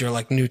 Otherwise you're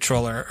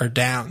neutral or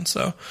down.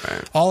 So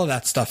all of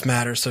that stuff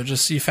matters. So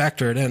just you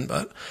factor it in.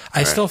 But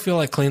I still feel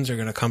like cleans are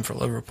going to come for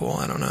Liverpool.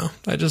 I don't know.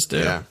 I just do.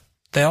 Yeah.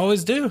 They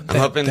always do. I'm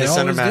hoping the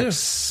center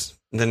backs.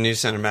 The new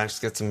center backs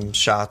get some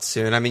shots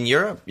soon.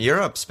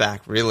 Europe's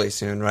back really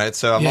soon, right?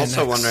 So I'm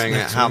also wondering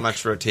how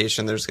much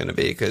rotation there's going to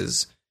be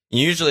because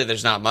usually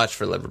there's not much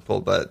for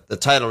Liverpool, but the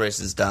title race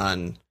is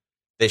done.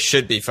 They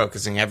should be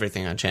focusing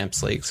everything on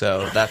Champions League,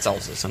 so that's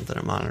also something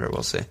to monitor.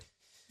 We'll see.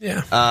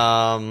 Yeah.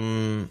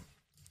 Other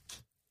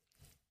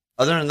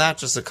than that,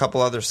 just a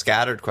couple other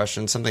scattered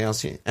questions. Anything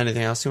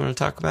else you want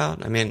to talk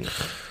about?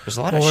 There's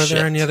a lot of shit. Were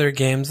there any other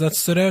games that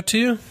stood out to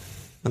you?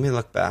 Let me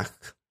look back.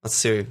 Let's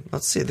see the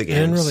games. We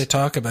didn't really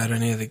talk about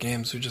any of the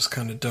games. We just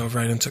kind of dove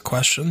right into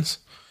questions.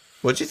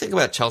 What did you think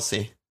about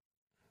Chelsea?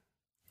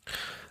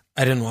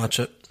 I didn't watch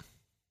it.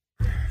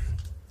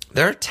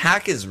 Their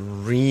attack is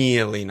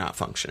really not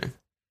functioning.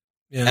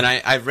 Yeah. And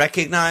I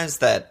recognize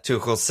that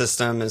Tuchel's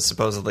system is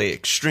supposedly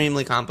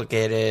extremely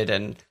complicated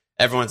and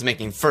everyone's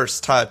making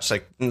first touch,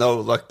 no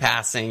look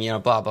passing,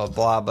 blah, blah,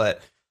 blah.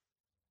 But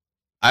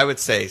I would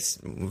say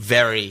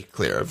very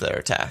clear of their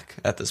attack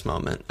at this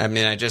moment.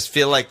 I just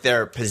feel like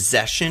their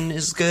possession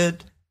is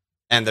good,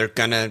 and they're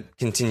going to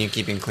continue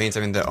keeping cleans.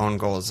 The own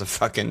goal is a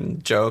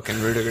fucking joke, and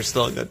Rudiger's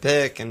still a good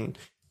pick, and,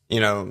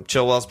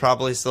 Chilwell's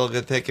probably still a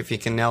good pick if he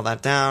can nail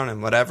that down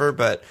and whatever,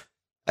 but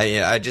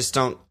I just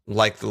don't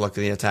like the look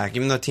of the attack,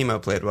 even though Timo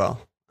played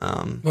well.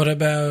 What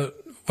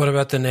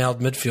about the nailed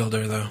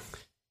midfielder, though?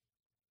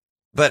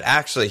 But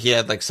actually, he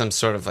had, some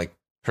sort of,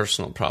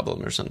 personal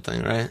problem or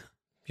something, right?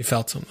 You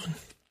felt something.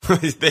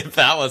 If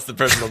that was the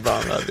personal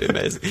bomb, that'd be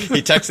amazing.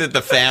 He texted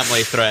the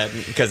family thread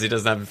because he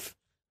doesn't have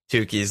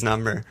Tukey's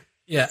number.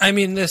 Yeah, I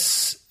mean,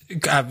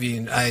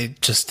 I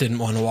just didn't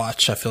want to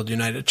watch Sheffield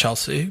United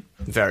Chelsea.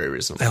 Very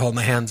reasonable. I hold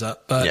my hands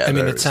up. But, Yeah, I mean,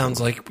 very it sounds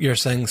like you're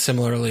saying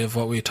similarly of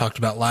what we talked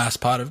about last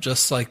pod of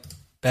just, like,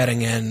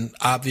 betting in.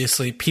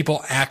 Obviously,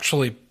 people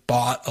actually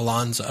bought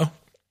Alonso.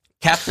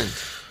 Captain.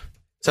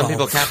 Some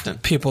people captain.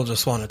 People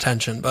just want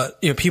attention,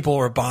 but people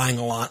were buying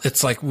a lot.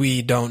 It's like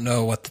we don't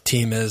know what the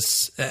team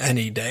is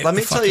any day. Let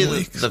me tell you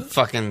the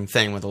fucking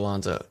thing with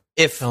Alonso.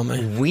 If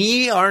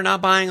we are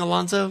not buying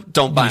Alonso,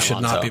 don't buy Alonso.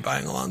 We should not be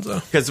buying Alonso.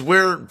 Because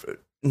we're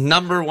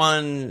number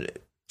one,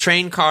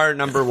 train car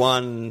number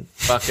one,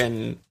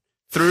 fucking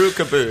through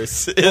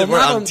caboose. Well, we're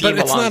on Team but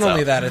it's Alonso. not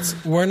only that.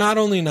 We're not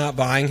only not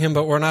buying him,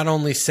 but we're not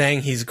only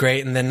saying he's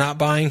great and then not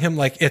buying him.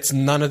 Like, it's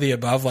none of the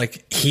above.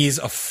 Like, he's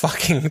a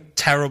fucking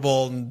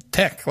terrible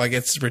pick. Like,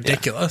 it's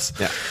ridiculous.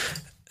 Yeah.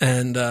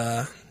 And,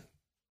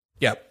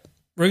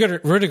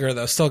 Rudiger,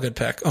 though, still a good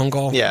pick. Own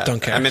goal, Yeah.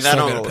 don't care. I mean, that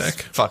still own was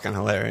fucking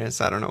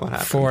hilarious. I don't know what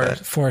happened.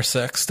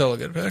 4-6, still a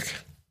good pick.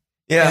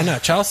 Yeah. No,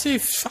 Chelsea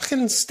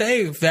fucking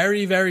stay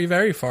very, very,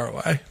 very far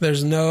away.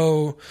 There's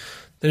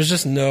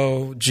just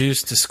no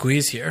juice to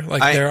squeeze here.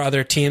 Like, there are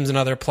other teams and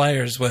other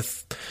players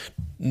with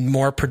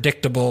more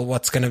predictable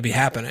what's going to be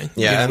happening.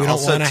 Yeah, and we don't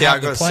also wanna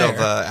have Thiago the player.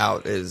 Silva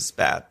out is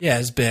bad. Yeah,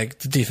 it's big.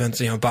 The defense,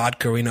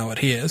 Bodker, we know what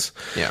he is.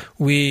 Yeah.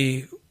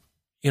 We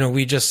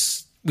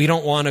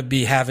don't want to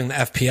be having the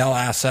FPL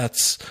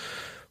assets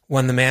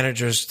when the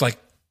manager's like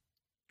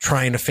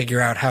trying to figure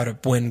out how to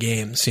win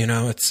games.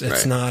 It's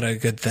Right. not a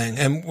good thing.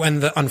 And when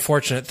the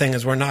unfortunate thing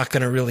is we're not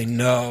going to really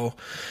know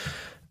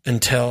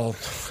until,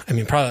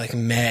 probably like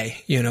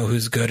May,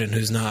 who's good and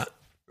who's not.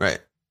 Right.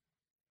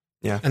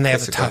 Yeah. And they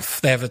have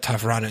a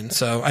tough run in.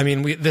 So,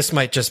 this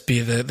might just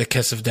be the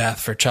kiss of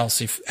death for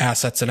Chelsea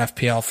assets in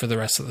FPL for the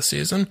rest of the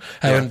season.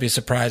 I wouldn't be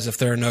surprised if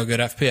there are no good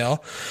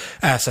FPL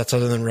assets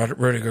other than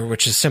Rudiger,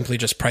 which is simply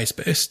just price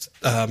based,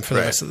 for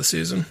the rest of the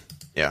season.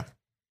 Yeah.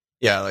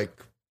 Yeah. Like,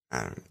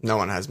 no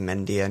one has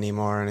Mendy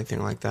anymore or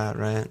anything like that,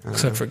 right?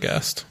 Except for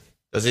Guest.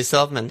 Does he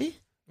still have Mendy?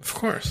 Of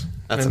course.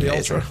 That's Mendy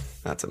amazing. Ultra.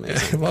 That's Yeah,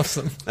 amazing. he loves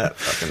them. That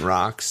fucking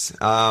rocks.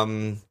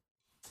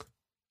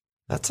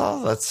 That's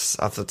all that's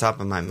off the top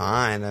of my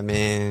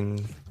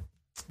mind.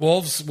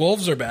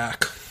 Wolves are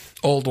back.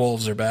 Old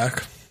Wolves are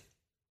back.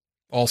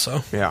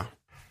 Also. Yeah.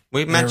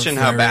 We mentioned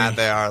how bad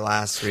they are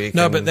last week.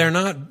 No, but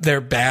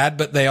they're bad,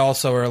 but they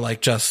also are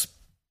like just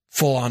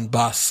full on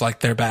busts. Like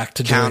they're back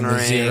to doing the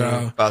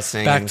zero.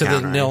 Busting, back to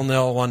countering. the 0-0,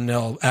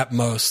 1-0 at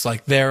most.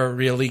 Like they're a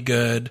really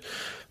good,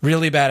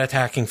 really bad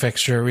attacking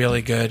fixture,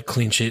 really good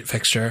clean sheet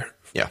fixture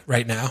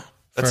right now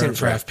for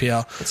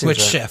FPL.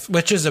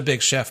 Which is a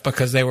big shift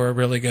because they were a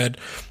really good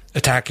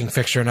attacking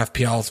fixture in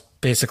FPL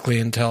basically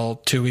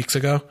until 3 weeks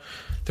ago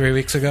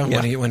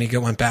when he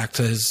went back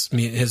to his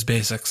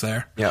basics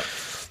there. Yep.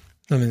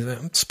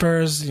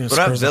 Spurs, what Spurs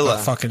about Villa?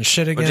 Fucking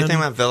shit again. What do you think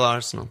about Villa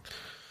Arsenal?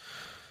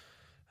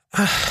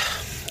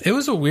 It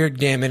was a weird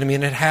game. And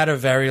it had a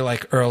very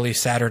like early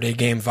Saturday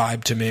game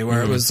vibe to me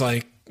where it was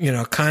like,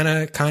 kind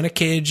of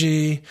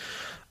cagey,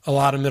 a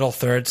lot of middle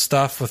third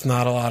stuff with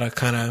not a lot of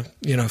kind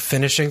of,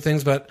 finishing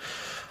things. But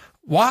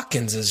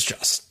Watkins is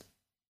just...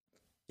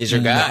 He's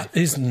your guy.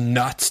 He's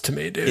nuts to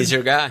me, dude. He's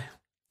your guy.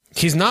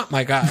 He's not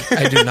my guy.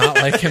 I do not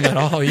like him at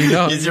all.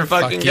 He's your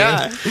fucking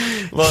guy.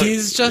 Look,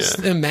 he's just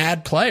a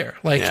mad player.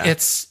 Like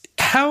it's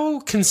how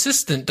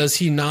consistent does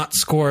he not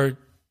score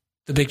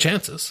the big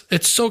chances?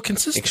 It's so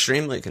consistent.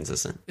 Extremely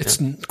consistent. It's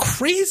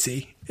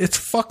crazy. It's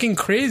fucking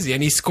crazy.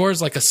 And he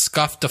scores like a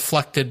scuff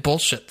deflected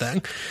bullshit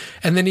thing.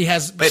 And then he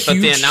has huge but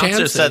the announcer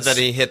chances. said that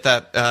he hit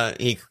that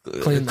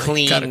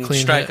clean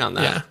strike on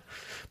that. Yeah.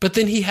 But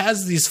then he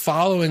has these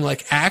following,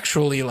 like,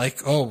 actually, like,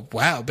 oh,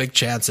 wow, big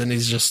chance. And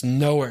he's just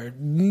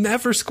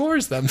never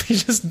scores them. He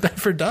just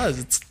never does.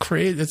 It's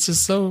crazy. It's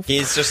just so...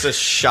 He's just a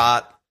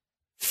shot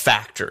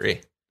factory.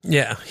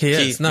 Yeah, he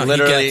is. He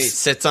literally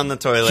sits on the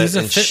toilet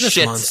and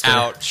shits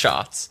out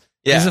shots.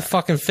 Yeah. He's a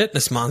fucking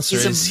fitness monster.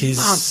 He's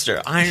a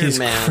monster. Iron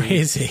Man.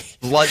 Crazy.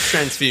 Blood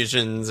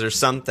transfusions or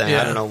something.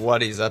 Yeah. I don't know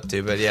what he's up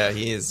to, but yeah,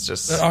 he is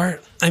just...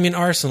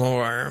 Arsenal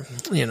were,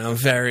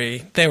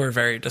 they were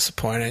very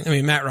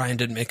disappointing. Matt Ryan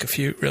did make a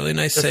few really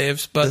nice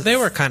saves, but they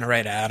were kind of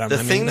right at him. The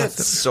thing that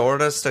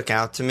sort of stuck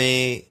out to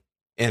me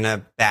in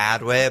a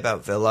bad way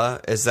about Villa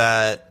is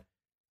that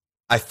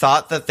I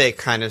thought that they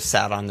kind of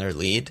sat on their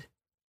lead.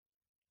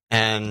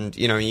 And,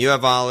 you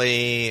have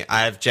Ollie,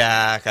 I have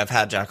Jack, I've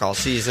had Jack all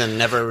season,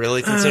 never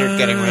really considered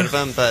getting rid of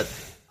him, but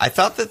I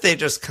thought that they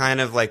just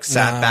kind of like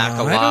sat back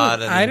a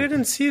lot. I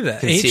didn't see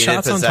that. 8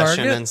 shots on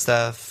target and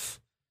stuff.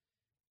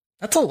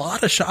 That's a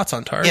lot of shots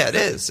on target. Yeah, it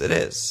is.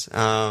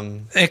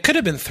 It could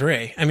have been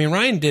 3.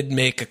 Ryan did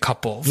make a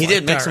couple. He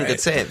did make some good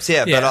saves,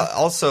 but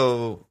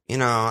also,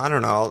 I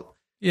don't know.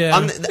 Yeah,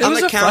 on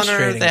the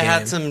counter, they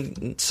had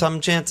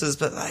some chances,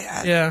 but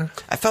I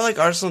felt like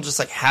Arsenal just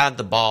like had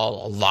the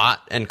ball a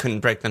lot and couldn't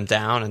break them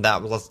down, and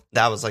that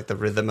was like the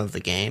rhythm of the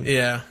game.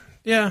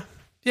 Yeah.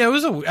 Yeah,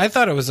 I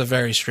thought it was a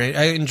very strange.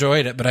 I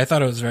enjoyed it, but I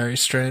thought it was very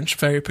strange,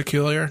 very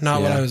peculiar.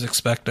 Not what I was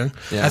expecting.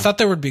 Yeah. I thought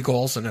there would be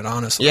goals in it,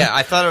 honestly. Yeah,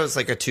 I thought it was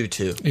like a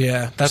 2-2.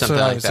 Yeah, that's something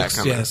what I like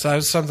was. Yeah, so I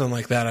was something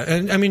like that.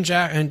 And I mean,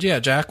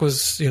 Jack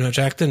was.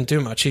 Jack didn't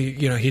do much. He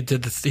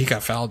he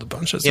got fouled a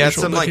bunch. As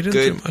usual, some but he like didn't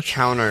good do much.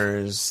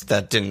 counters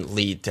that didn't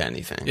lead to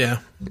anything. Yeah.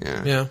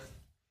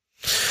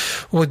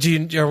 Well,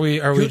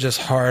 are we just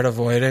hard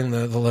avoiding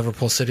the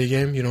Liverpool City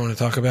game? You don't want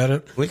to talk about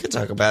it? We could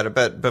talk about it,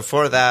 but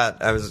before that,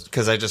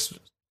 because I just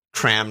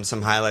crammed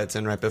some highlights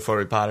in right before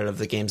we potted of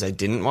the games I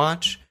didn't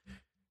watch.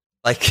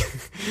 Like,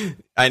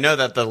 I know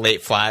that the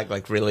late flag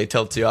like really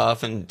tilts you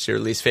off and it's your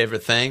least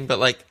favorite thing, but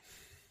like,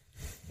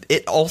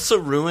 it also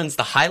ruins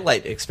the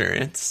highlight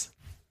experience.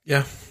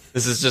 Yeah.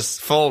 This is just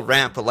full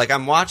rant, but like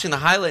I'm watching the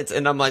highlights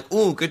and I'm like,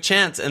 ooh, good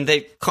chance, and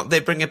they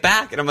bring it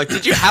back, and I'm like,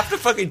 did you have to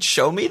fucking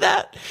show me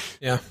that?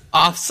 Yeah.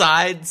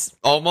 Offsides,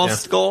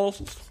 almost goal.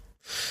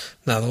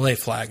 No, the late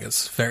flag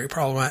is very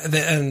problematic,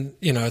 and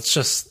it's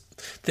just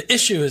the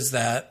issue is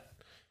that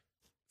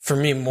for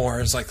me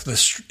more is like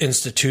this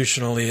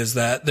institutionally is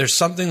that there's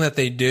something that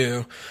they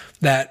do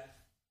that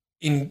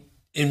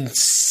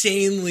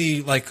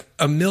insanely like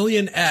a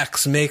million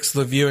X makes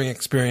the viewing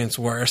experience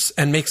worse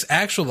and makes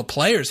the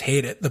players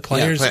hate it. The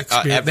players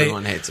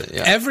everyone hates it.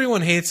 Yeah.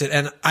 Everyone hates it,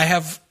 and I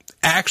have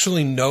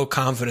actually no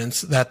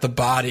confidence that the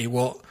body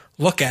will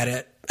look at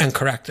it and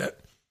correct it,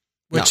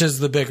 which is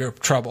the bigger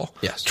troubling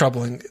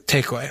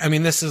takeaway. I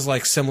mean, this is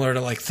like similar to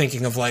like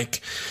thinking of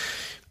like,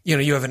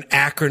 you have an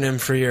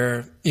acronym for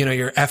your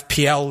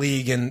FPL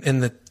league in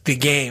the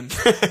game,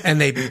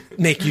 and they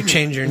make you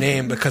change your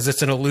name because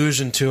it's an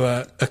allusion to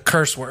a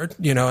curse word,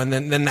 and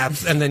then I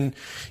have and no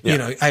you've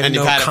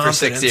had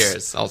confidence. It for 6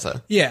 years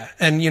also. Yeah.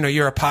 And,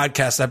 you're a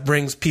podcast that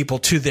brings people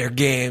to their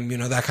game,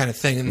 that kind of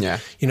thing. And,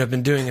 I've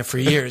been doing it for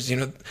years,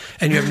 and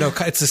you have no,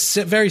 it's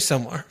a very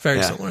similar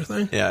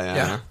thing.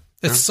 Yeah.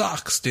 It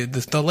sucks, dude.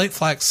 The late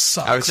flag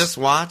sucks. I was just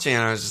watching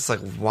and I was just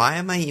like, why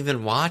am I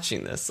even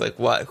watching this? Like,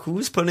 what?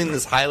 Who's putting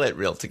this highlight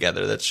reel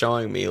together that's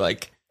showing me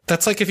like...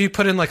 That's like if you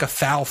put in like a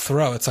foul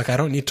throw. It's like, I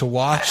don't need to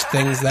watch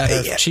things that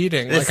are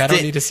cheating. Like, I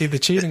don't need to see the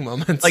cheating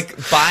moments. Like,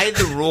 by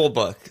the rule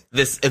book,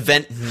 this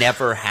event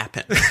never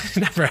happened.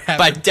 Never happened.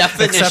 By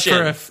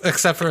definition.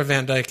 Except for if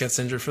Van Dijk gets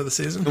injured for the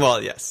season.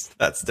 Well, yes,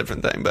 that's a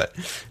different thing. But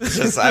it's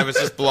just, I was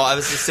just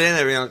sitting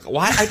there being like,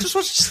 why? I just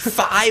watched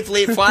 5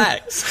 late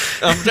flags.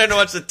 I'm trying to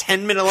watch the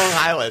 10-minute long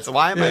highlights.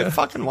 Why am I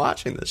fucking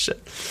watching this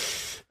shit?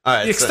 All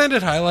right, the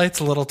extended highlights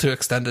a little too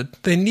extended.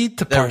 They need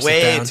to parse it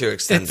down. They're way too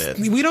extended.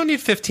 We don't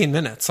need 15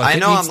 minutes. Like, I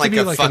know I'm like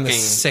a fucking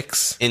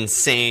six.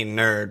 insane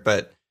nerd,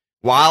 but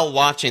while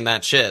watching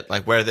that shit,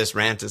 like where this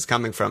rant is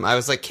coming from, I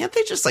was like, can't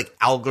they just like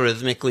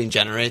algorithmically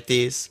generate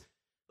these?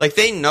 Like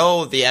they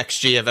know the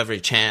XG of every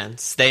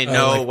chance. They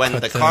know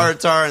when the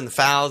cards are and the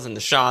fouls and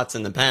the shots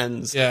and the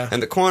pens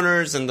and the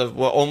corners and the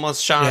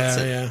almost shots.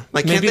 Yeah.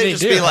 Like can't they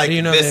just be like,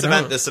 this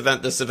event, this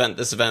event, this event,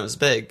 this event was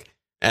big,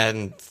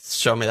 and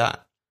show me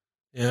that?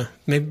 Yeah,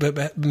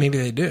 maybe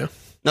they do.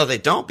 No, they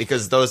don't,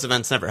 because those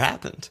events never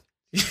happened.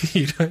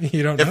 you don't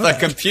know. If the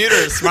computer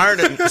is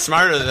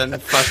smarter than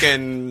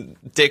fucking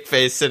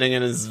Dickface sitting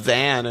in his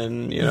van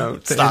in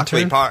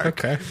Stockley Park.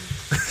 Okay,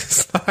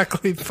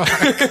 Stockley Park.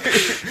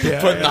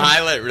 Putting the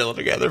highlight reel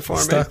together for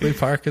me. Stockley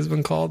Park has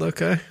been called.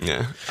 Okay.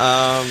 Yeah.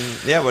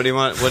 What do you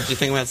want? What do you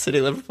think about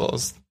City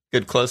Liverpool's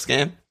good close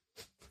game?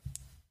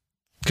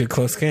 Good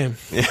close game.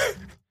 Yeah.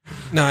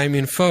 No, I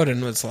mean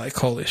Foden was like,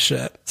 holy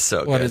shit.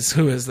 So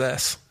who is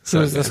this? Who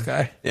is this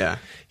guy? Yeah.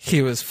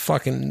 He was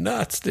fucking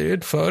nuts,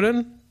 dude.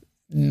 Foden,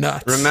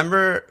 nuts.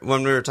 Remember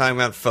when we were talking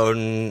about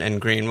Foden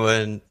and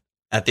Greenwood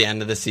at the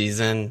end of the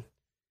season?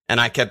 And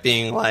I kept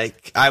being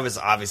like, I was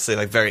obviously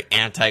like very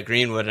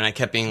anti-Greenwood, and I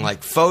kept being like,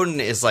 Foden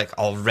is like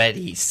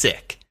already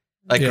sick.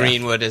 Like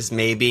Greenwood is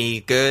maybe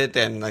good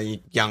and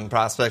a young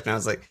prospect. And I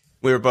was like,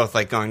 we were both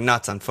like going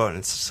nuts on Foden.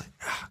 It's just like,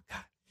 oh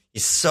God,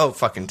 he's so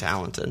fucking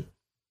talented.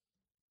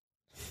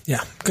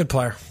 Yeah, good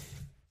player.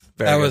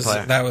 That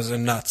was a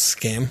nuts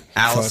game.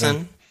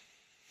 Alisson?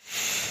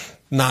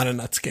 Not a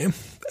nuts game.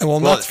 Well,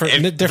 nuts for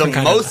different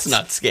kind of nuts.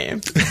 Nuts game.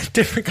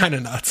 Different kind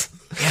of nuts.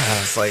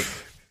 Yeah, it's like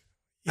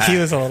he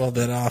was a little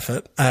bit off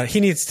it. He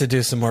needs to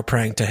do some more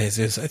praying to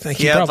Jesus. I think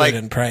he probably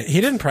didn't pray.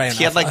 He didn't pray enough.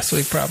 He had like last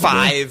week, probably.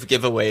 5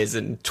 giveaways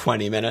in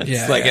 20 minutes. In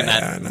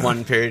that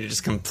one period, he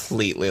just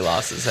completely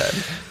lost his head.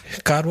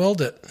 God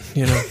willed it,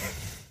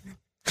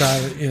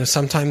 God,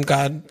 sometimes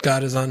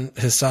God is on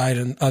his side,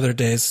 and other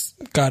days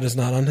God is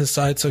not on his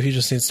side. So he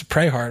just needs to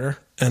pray harder,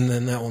 and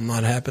then that will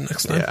not happen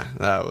next time. Yeah,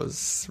 that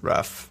was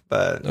rough,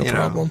 but no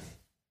problem.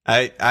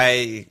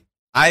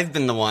 I've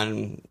been the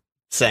one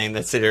saying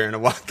that City are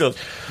going to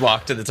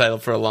walk to the title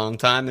for a long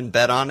time and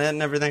bet on it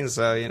and everything.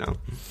 So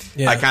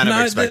I kind of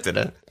expected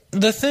it.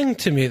 The thing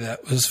to me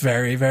that was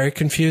very, very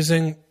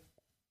confusing.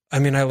 I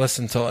mean, I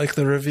listened to like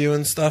the review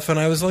and stuff, and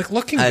I was like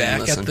looking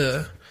back.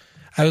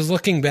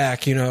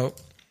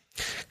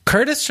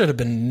 Curtis should have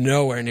been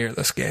nowhere near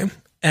this game,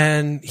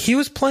 and he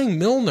was playing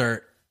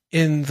Milner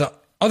in the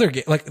other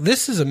game. Like,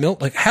 this is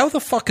like, how the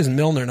fuck is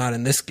Milner not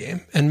in this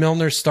game? And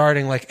Milner's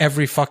starting like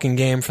every fucking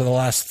game for the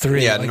last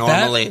 3. Yeah, like,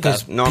 normally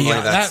that's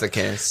the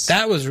case.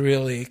 That was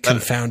really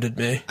confounded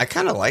me. I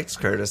kind of liked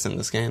Curtis in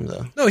this game,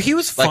 though. No, he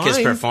was fine. Like his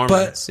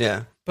performance,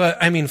 yeah. But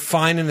I mean,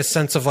 fine in the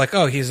sense of like,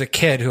 oh, he's a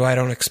kid who I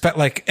don't expect.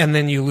 Like, and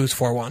then you lose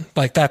 4-1.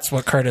 Like, that's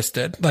what Curtis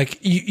did. Like,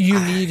 you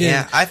needed.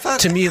 Yeah, I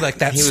thought to me like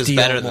that. He was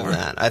better than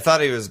that. I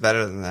thought he was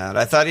better than that.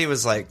 I thought he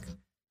was like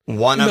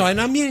one of. No,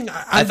 and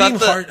I thought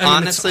hard.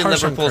 Honestly,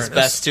 Liverpool's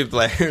best 2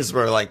 players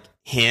were like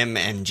him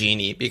and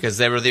Gini because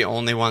they were the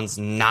only ones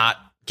not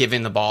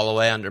giving the ball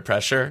away under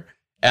pressure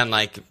and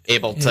like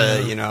able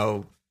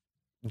to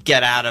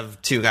get out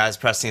of 2 guys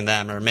pressing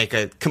them or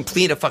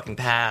complete a fucking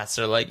pass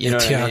or like, you know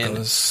what I mean?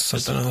 Was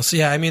something else.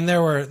 Yeah, I mean,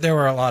 there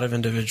were a lot of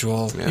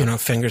individual,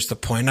 fingers to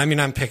point. I mean,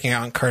 I'm picking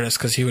out Curtis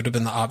because he would have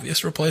been the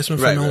obvious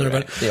replacement for Milner,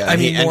 but yeah, I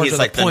mean, more to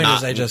like the point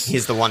is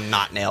he's the one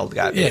not nailed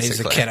guy, basically. Yeah, he's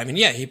a kid. I mean,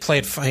 yeah, he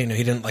played fine.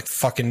 He didn't like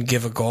fucking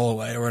give a goal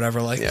away or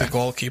whatever like the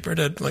goalkeeper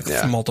did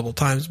multiple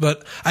times.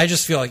 But I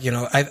just feel like,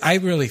 I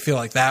really feel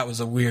like that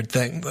was a weird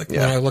thing. Like when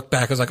I look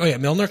back, I was like, oh yeah,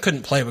 Milner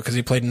couldn't play because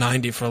he played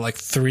 90 for like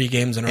 3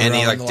 games in a row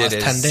in the last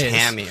 10 days.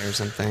 Hammy or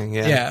something,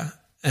 yeah,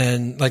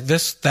 and like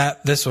this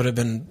would have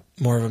been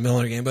more of a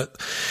Milner game, but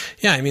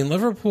yeah, I mean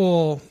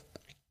Liverpool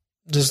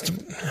just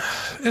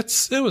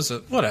it was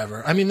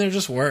whatever. I mean they're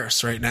just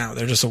worse right now.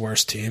 They're just a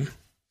worse team.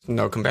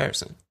 No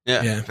comparison.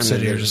 Yeah,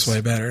 City are just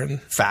way better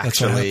and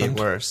factually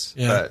worse.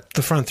 Yeah, but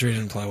the front 3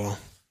 didn't play well.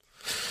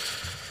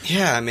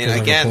 Yeah, I mean,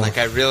 again, like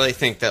I really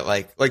think that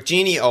like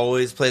Gini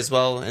always plays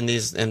well in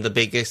the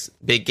big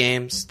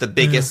games, the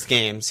biggest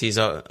games. He's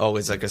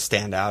always like a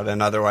standout,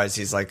 and otherwise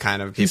he's like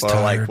kind of people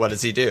are like, what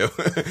does he do?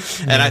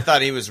 And I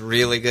thought he was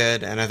really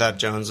good, and I thought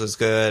Jones was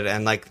good,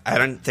 and like I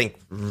don't think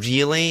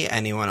really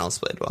anyone else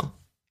played well.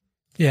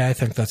 Yeah, I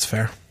think that's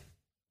fair.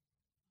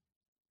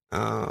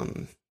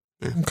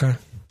 Okay.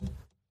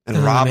 And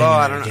Robbo,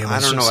 I don't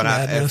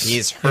know if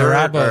he's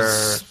hurt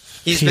or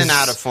he's been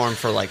out of form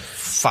for like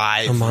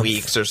 5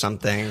 weeks or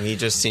something. He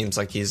just seems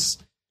like he's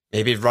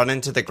maybe run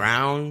into the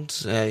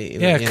ground.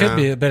 It could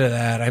be a bit of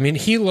that. I mean,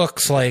 he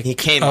looks like he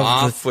came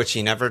off, which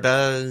he never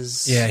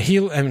does. Yeah, he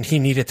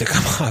needed to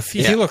come off.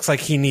 He looks like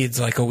he needs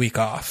like a week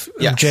off.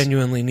 Yes.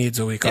 Genuinely needs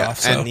a week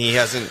off. So. And he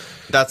hasn't.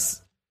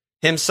 That's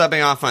him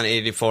subbing off on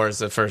 84 is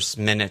the first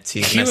minutes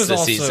he's missed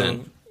this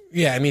season.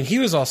 Yeah, I mean, he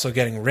was also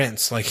getting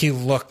rinsed. Like he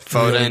looked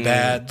really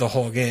bad the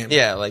whole game.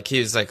 Yeah, like he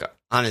was like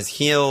on his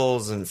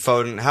heels, and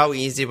Foden. How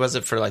easy was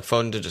it for like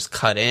Foden to just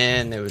cut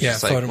in? It was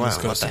just like, wow,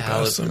 what the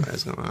hell is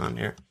going on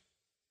here?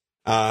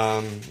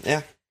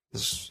 Yeah.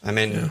 I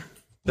mean,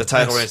 the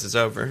title race is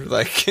over.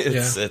 Like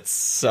it's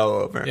so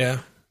over. Yeah.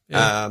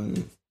 All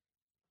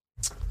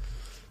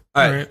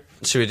right.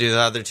 Should we do the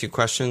other 2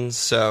 questions?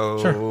 So.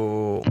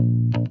 Sure.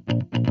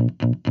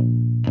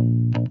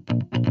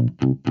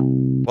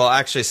 Well,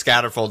 actually,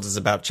 Scatterfolds is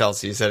about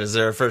Chelsea. He said, is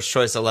there a first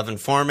choice 11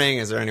 forming?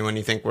 Is there anyone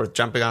you think worth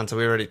jumping on? So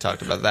we already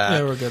talked about that.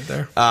 Yeah, we're good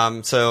there.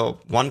 So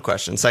one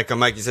question. Psycho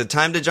Mike, he said,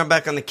 time to jump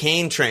back on the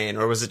Kane train,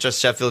 or was it just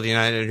Sheffield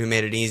United who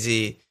made it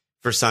easy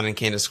for Son and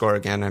Kane to score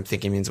again? I'm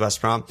thinking he means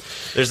West Brom.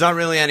 There's not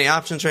really any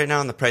options right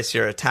now in the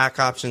pricier attack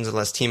options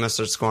unless Timo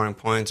starts scoring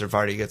points or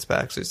Vardy gets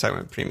back. So he's talking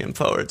about premium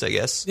forwards, I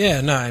guess.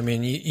 Yeah, no, I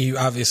mean, you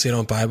obviously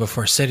don't buy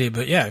before City,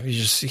 but yeah,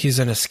 he's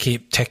going to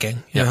keep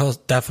ticking. You know, he'll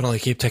definitely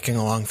keep ticking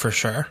along for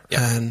sure.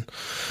 Yeah. And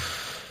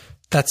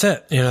that's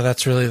it. You know,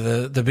 that's really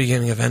the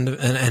beginning of end,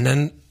 and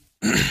then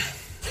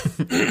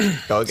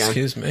Go again.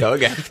 Excuse me. Go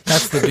again.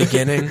 That's the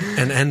beginning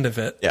and end of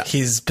it. Yeah.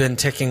 He's been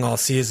ticking all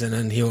season,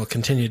 and he will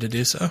continue to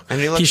do so.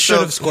 And he should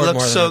have scored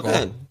more than a goal.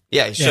 Good.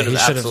 Yeah, he should have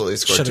absolutely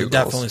scored 2 goals. Should have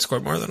definitely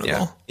scored more than a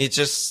goal. He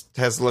just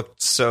has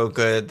looked so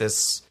good.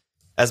 This,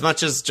 as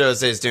much as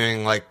Jose is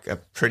doing like a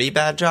pretty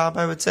bad job,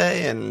 I would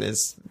say, and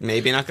is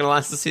maybe not going to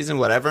last the season,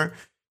 whatever,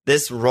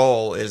 this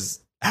role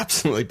is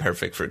absolutely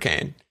perfect for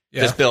Kane.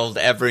 Yeah. Just build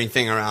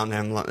everything around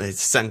him, the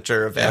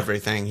center of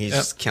everything. He's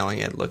just killing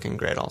it, looking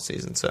great all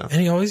season. So,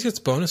 and he always gets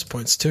bonus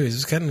points too.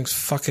 He's getting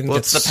fucking. Well,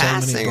 it's the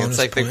passing. It's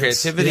like the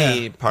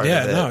creativity part of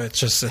it. No,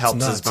 it's helps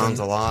nuts. his bones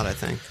a lot, I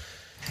think.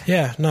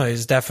 Yeah, no,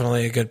 he's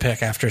definitely a good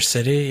pick after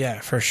City. Yeah,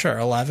 for sure.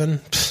 11.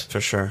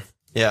 For sure.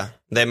 Yeah,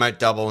 they might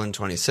double in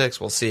 26.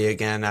 We'll see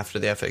again after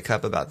the FA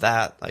Cup about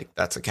that. Like,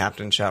 that's a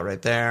captain shout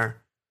right there.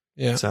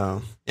 Yeah.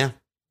 So, yeah.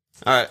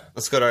 All right,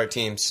 let's go to our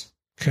teams.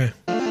 Okay.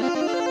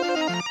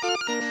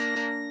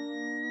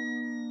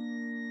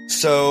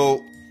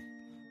 So,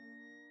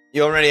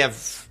 you already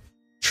have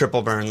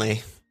triple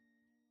Burnley.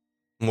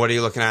 What are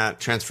you looking at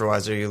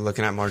transfer-wise? Are you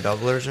looking at more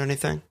doublers or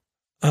anything?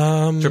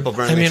 Triple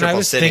Burnley,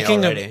 triple City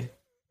already.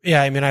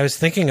 I was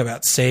thinking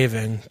about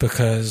saving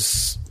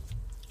because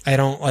I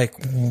don't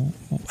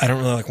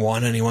really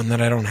want anyone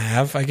that I don't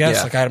have, I guess.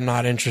 Yeah. Like, I'm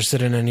not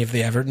interested in any of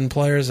the Everton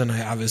players, and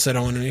I obviously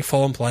don't want any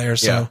Fulham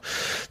players. So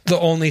the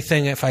only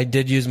thing, if I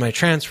did use my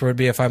transfer, would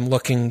be if I'm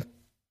looking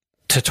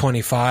to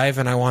 25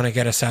 and I want to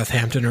get a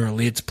Southampton or a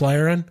Leeds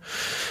player in.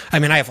 I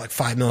mean, I have like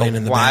 5 million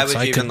in the bank. Why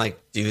would you even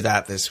do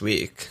that this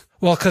week?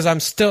 Well, because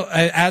I'm still,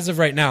 as of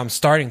right now, I'm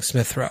starting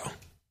Smith Rowe.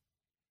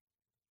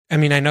 I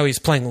mean, I know he's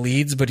playing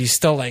Leeds, but he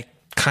still like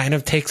kind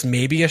of takes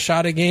maybe a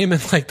shot a game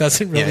and like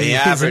doesn't really he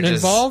isn't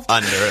averages involved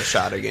under a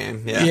shot a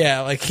game.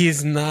 Yeah, like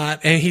he's not,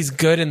 and he's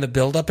good in the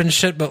build up and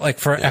shit, but like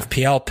for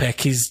FPL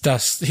pick, he's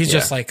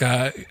just like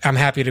I'm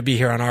happy to be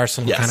here on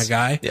Arsenal kind of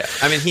guy. Yeah,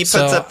 I mean he puts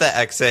up the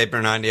XA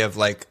Bernardi of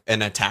like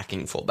an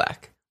attacking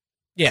fullback.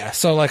 Yeah,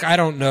 so like I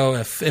don't know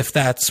if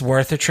that's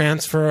worth a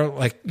transfer.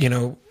 Like, you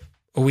know,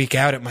 a week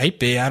out it might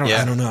be. I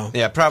don't know.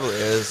 Yeah, probably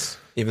is.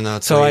 Even though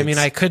it's so, Leeds. I mean,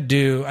 I could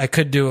do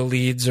a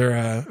Leeds or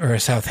a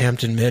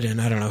Southampton mid,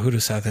 and I don't know who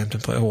does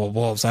Southampton play. Well,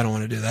 Wolves. I don't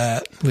want to do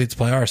that. Leeds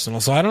play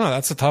Arsenal, so I don't know.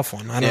 That's a tough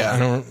one. I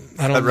don't.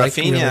 But like,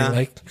 Rafinha, really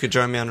like. Could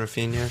join me on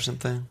Rafinha or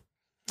something.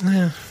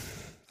 Yeah,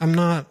 I'm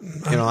not.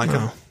 You don't like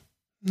him?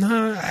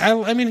 No,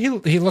 I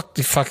mean he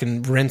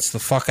fucking rinsed the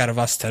fuck out of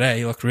us today.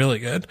 He looked really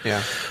good.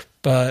 Yeah,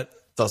 but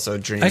it's also a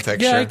dream fixture.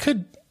 Yeah,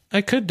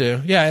 I could do.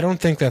 Yeah, I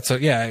don't think that's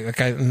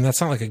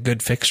that's not like a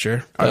good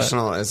fixture.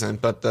 Arsenal isn't,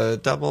 but the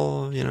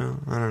double, you know,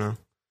 I don't know.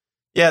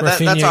 Yeah,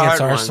 Rafinha that's a hard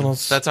against one.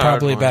 Arsenal's That's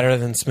probably better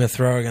than Smith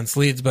Rowe against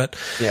Leeds. But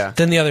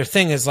then the other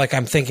thing is like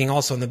I'm thinking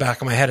also in the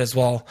back of my head as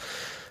well.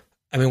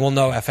 I mean, we'll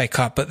know FA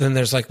Cup, but then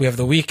there's like we have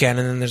the weekend,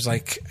 and then there's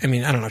like I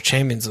mean I don't know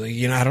Champions League.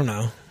 You know, I don't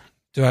know.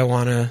 Do I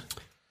want to?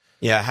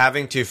 Yeah,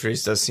 having two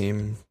frees does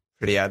seem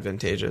pretty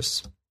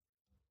advantageous.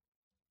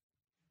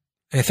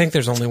 I think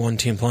there's only one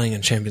team playing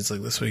in Champions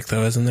League this week,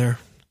 though, isn't there?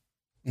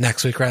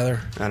 Next week,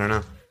 rather. I don't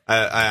know.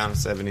 I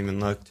honestly haven't even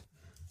looked.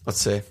 Let's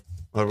see.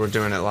 Well, we're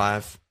doing it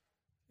live.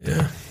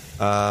 Yeah.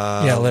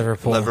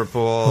 Liverpool.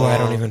 Who I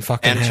don't even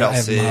fucking and have.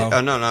 Chelsea. I have Mo.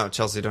 Oh, no,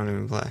 Chelsea don't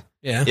even play.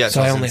 Yeah. Yeah.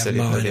 So Chelsea I only have City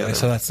Mo anyway,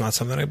 so that's not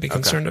something I'd be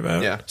concerned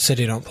about. Yeah.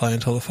 City don't play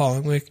until the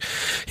following week.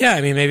 Yeah, I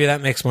mean, maybe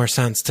that makes more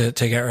sense to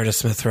get rid of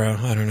Smith Rowe.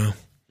 I don't know.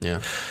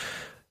 Yeah.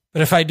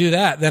 But if I do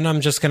that, then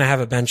I'm just going to have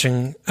a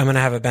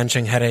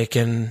benching headache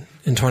in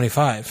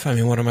 25. I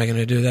mean, what am I going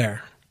to do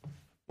there?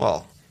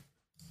 Well,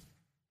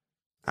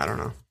 I don't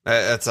know.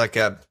 That's like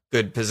a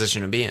good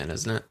position to be in,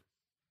 isn't it?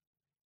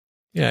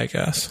 Yeah, I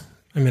guess.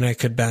 I mean, I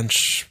could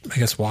bench, I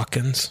guess,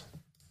 Watkins.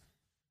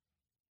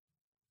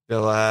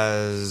 Bill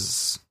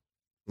has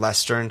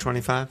Leicester in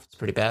 25. It's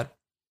pretty bad.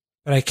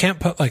 But I can't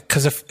put, like,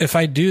 because if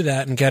I do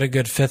that and get a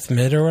good fifth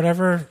mid or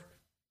whatever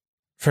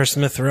for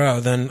Smith Rowe,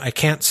 then I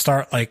can't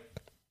start, like,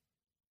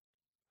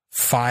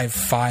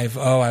 5-5-0.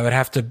 I would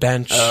have to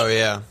bench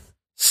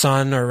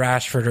Son or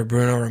Rashford or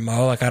Bruno or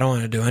Mo. Like, I don't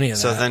want to do any of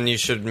that. So then you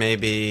should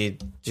maybe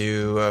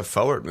do a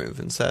forward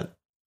move instead.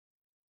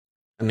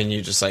 I mean,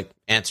 you just, like,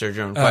 answered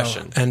your own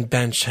question. And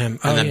bench him.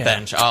 And then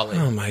bench Ollie.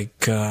 Oh, my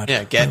God.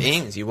 Yeah, get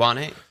Ings. You want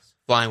Ings.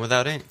 Flying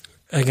without Ings.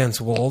 Against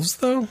Wolves,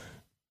 though?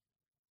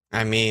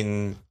 I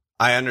mean,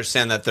 I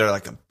understand that they're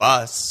like a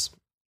bus,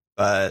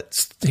 but...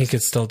 He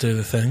could still do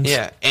the things.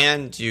 Yeah,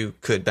 and you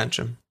could bench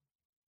him.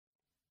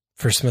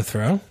 For Smith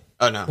Rowe?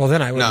 Oh, no. Well,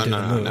 then I wouldn't do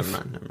the move. Never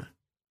mind.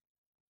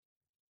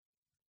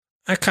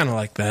 I kind of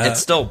like that.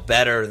 It's still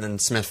better than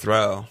Smith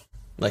Rowe,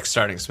 like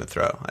starting Smith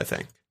Rowe, I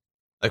think.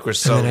 Like we're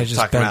still and then I just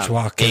talking bench about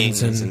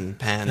Watkins and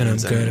Pens and I'm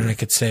good, and I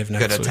could save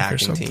next good week or attacking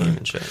something. team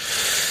and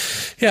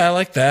shit. Yeah, I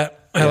like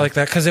that. I like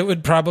that because it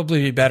would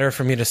probably be better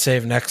for me to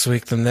save next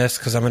week than this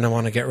because I'm going to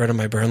want to get rid of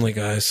my Burnley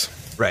guys.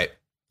 Right.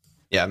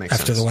 Yeah, it makes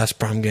sense. After the West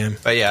Brom game.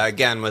 But yeah,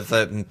 again, with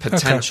the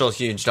potential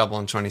huge double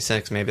in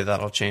 26, maybe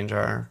that'll change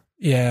our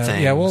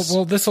things. Yeah.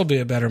 Well, this will be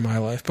a better My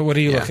Life. But what are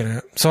you looking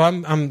at? So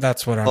I'm.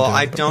 That's what I'm. Well, doing.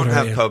 I don't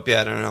have Pope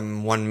yet, and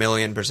I'm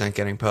 1,000,000%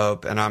 getting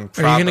Pope, and I'm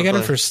probably. Are you going to get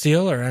him for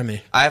Steele or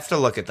Emmy? I have to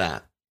look at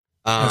that.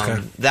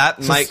 That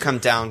might come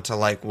down to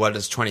like what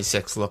does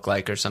 26 look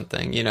like or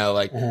something. You know,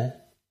 like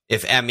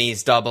if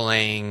Emmy's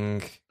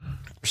doubling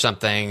or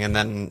something, and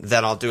then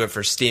I'll do it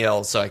for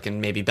Steele, so I can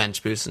maybe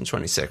bench boost in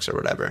 26 or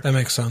whatever. That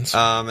makes sense.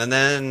 And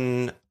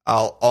then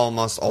I'll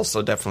almost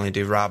also definitely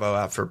do Robbo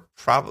out for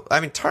probably.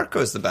 I mean,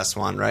 Tarko's the best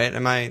one, right?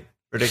 Am I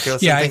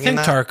ridiculous? Yeah, I think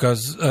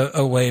Tarko's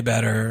a way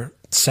better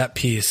set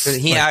piece.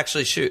 He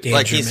actually shoots.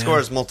 Like he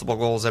scores multiple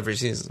goals every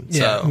season.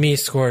 Yeah, so. me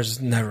scores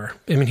never.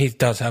 I mean, he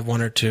does have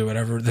one or two,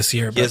 whatever, this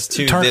year. But he has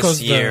two Tarko's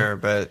this year,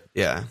 but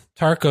yeah.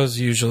 Tarko's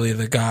usually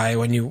the guy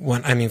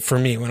for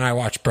me, when I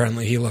watch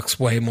Burnley, he looks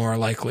way more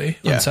likely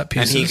on set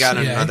pieces. And he got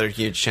another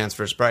huge chance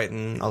for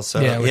Brighton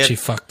also. Yeah, which he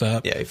fucked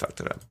up. Yeah, he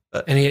fucked it up.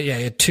 But, and he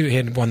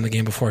had won the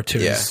game before too.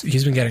 Yeah.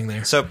 He's been getting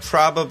there. So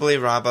probably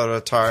Robbo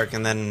to Tark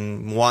and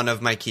then one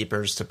of my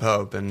keepers to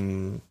Pope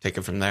and take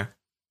it from there.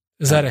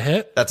 Is that a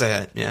hit? That's a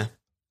hit, yeah.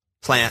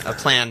 A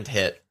planned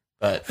hit.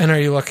 But and are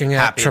you looking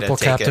at triple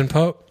captain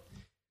Pope?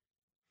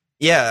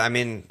 Yeah, I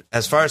mean,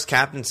 as far as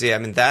captaincy, I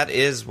mean, that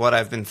is what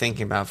I've been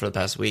thinking about for the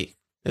past week.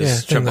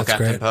 Is triple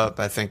captain great. Pope.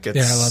 I think it's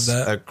I love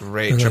that. a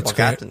great triple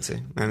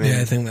captaincy. I mean,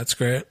 I think that's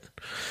great.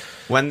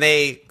 When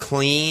they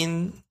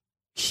clean,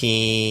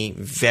 he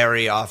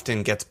very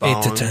often gets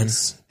bones. 8 to 10.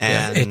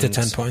 And 8 to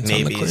 10 points.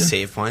 Maybe on the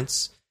save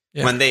points.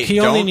 Yeah. When they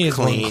don't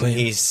clean,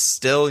 he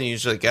still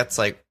usually gets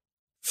like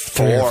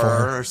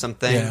 4 or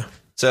something. Yeah.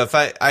 So if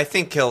I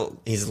think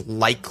he's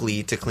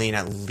likely to clean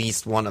at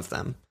least one of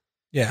them.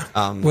 Yeah.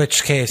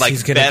 Which case like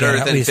he's going to get better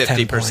at than least 50%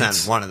 10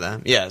 points. one of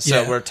them. Yeah.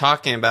 So we're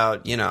talking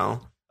about,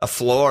 a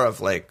floor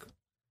of like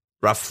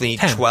roughly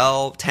 10.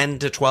 10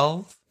 to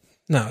 12.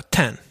 No,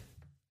 10.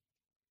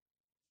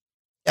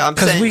 Yeah, I'm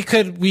Because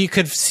saying we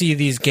could see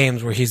these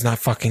games where he's not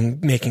fucking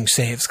making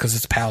saves because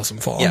it's Palace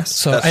and Fulham. Yes,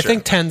 so that's I true.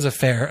 think 10's a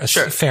fair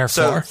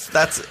floor.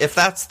 if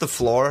that's the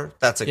floor,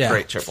 that's a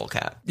great triple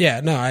cap.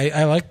 Yeah, no,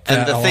 I like that.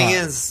 And the a thing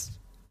lot. is,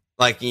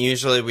 like,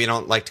 usually we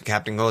don't like to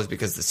captain goalies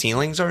because the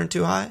ceilings aren't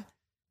too high.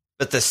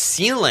 But the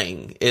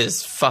ceiling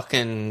is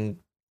fucking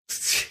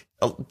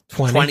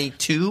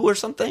 22 or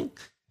something.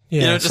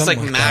 Yeah, just like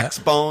something max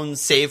that.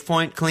 Bones save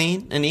point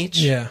clean in each.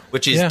 Yeah.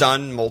 Which he's Yeah.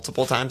 done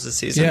multiple times this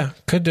season. Yeah,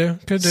 could do.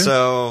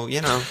 So,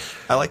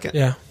 I like it.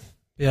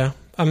 Yeah.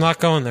 I'm not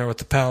going there with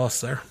the Palace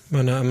there.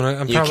 I'm You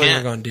probably going to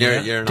can't. go on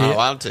You're not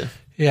allowed to.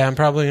 Yeah, I'm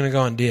probably going to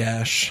go on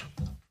Diash.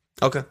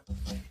 Okay.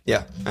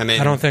 Yeah. I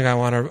mean, I don't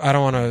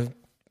want to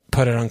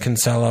put it on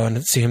Cancelo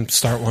and see him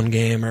start one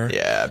game, or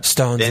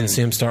Stones and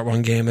see him start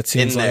one game. It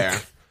seems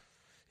like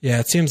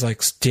it seems like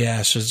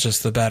Diash is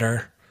just the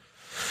better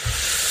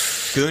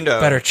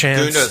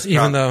chance, Gundo's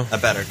even though a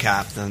better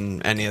cap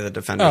than any of the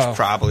defenders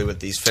probably with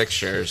these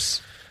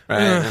fixtures,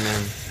 right?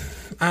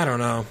 I don't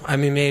know. I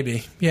mean,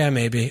 maybe. Yeah,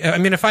 maybe. I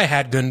mean, if I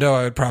had Gundo,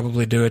 I would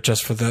probably do it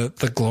just for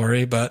the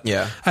glory, but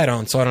I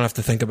don't, so I don't have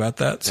to think about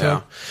that.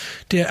 So,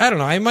 I don't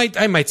know. I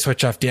might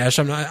switch off Diash.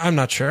 I'm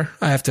not sure.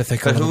 I have to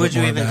think. But a little who would bit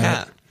you more even about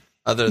cap? It.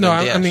 Other than no,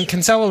 Diash? I mean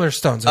Cancelo or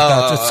Stones.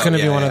 It's going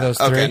to be one of those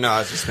three. Okay, no, I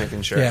was just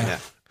making sure. Yeah.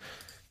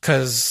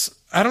 Because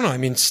I don't know. I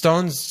mean,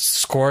 Stones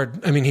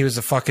scored. I mean, he was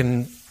a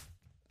fucking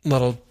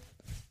little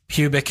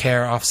pubic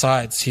hair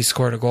offsides. He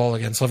scored a goal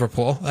against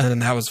Liverpool,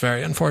 and that was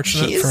very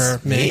unfortunate for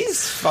me.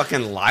 He's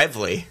fucking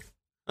lively.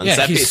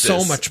 Set he's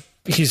pieces.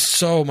 He's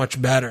so much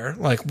better.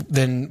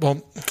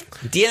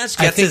 Diaz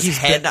gets his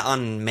head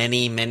on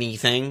many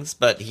things,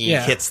 but he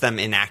hits them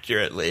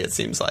inaccurately. It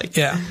seems like.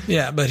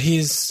 Yeah, but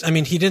he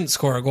didn't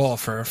score a goal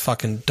for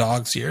fucking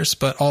dog's years,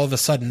 but all of a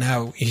sudden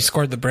now he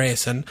scored the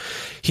brace and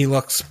he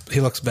looks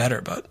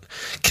better. But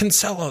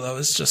Cancelo though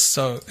is just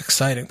so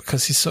exciting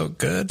because he's so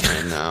good.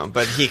 I know,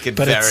 but he could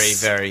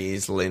very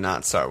easily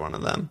not start one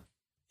of them.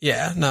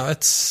 Yeah, no,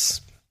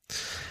 it's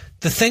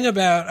the thing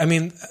about. I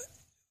mean,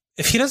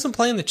 if he doesn't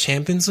play in the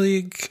Champions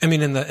League, I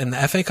mean in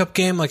the FA Cup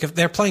game, like if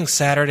they're playing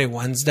Saturday,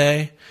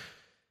 Wednesday,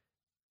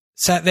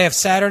 they have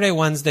Saturday,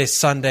 Wednesday,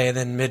 Sunday,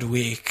 then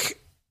midweek.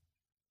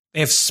 They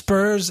have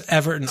Spurs,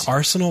 Everton,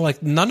 Arsenal.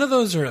 Like none of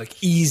those are like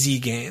easy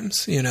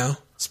games,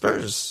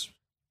 Spurs.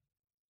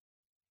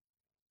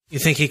 You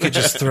think he could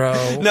just throw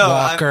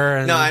Walker?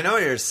 I know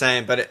what you're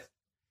saying, but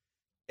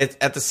it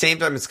at the same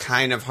time, it's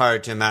kind of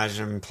hard to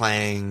imagine him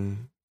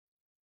playing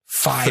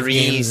 5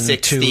 games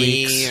in 2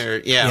 weeks,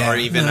 or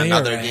even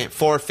another game,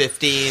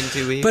 450 in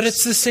 2 weeks. But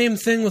it's the same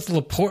thing with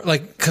Laporte,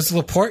 like because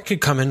Laporte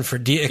could come in for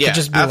It could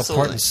just be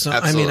Laporte. And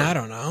I mean, I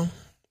don't know.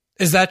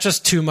 Is that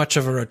just too much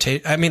of a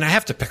rotate? I mean, I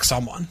have to pick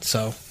someone.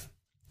 So,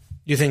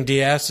 you think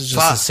Diaz is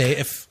just the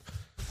safe?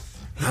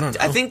 I don't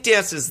know. I think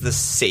Diaz is the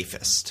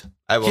safest.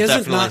 I will he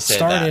hasn't definitely not say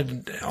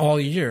started that. all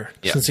year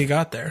since he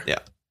got there. Yeah,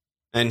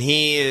 and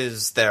he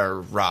is their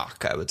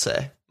rock. I would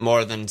say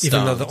more than Stones.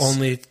 Even though the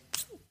only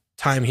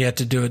time he had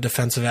to do a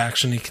defensive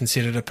action, he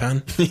conceded a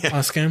pen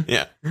last game.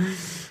 Yeah,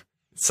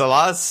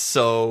 Salah's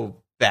so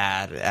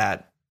bad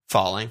at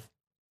falling.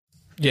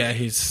 Yeah,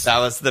 that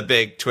was the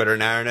big Twitter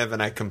narrative,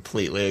 and I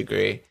completely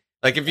agree.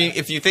 Like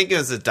if you think it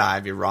was a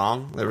dive, you're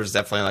wrong. There was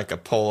definitely like a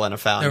pull and a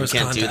foul. And you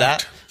can't do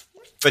that.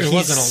 But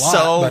he's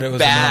so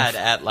bad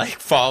at like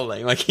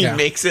falling. Like he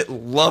makes it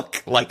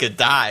look like a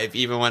dive,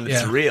 even when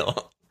it's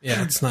real.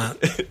 Yeah, it's not.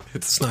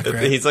 It's not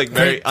great. He's like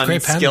very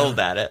unskilled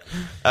at it.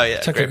 Oh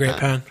yeah, took a great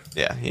pen.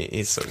 Yeah,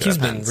 he's so good. He's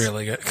been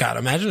really good. God,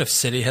 imagine if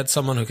City had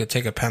someone who could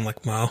take a pen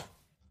like Mo.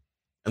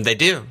 And they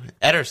do.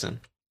 Ederson.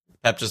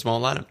 Pep just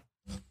won't let him.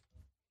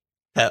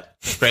 Pep,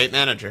 great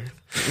manager,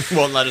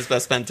 won't let his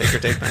best pen taker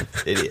take pen.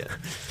 Idiot.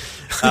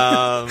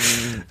 All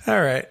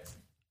right.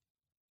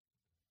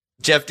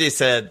 Jeff D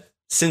said,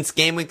 since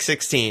game week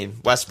 16,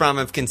 West Brom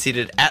have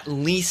conceded at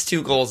least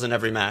 2 goals in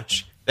every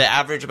match. They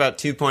average about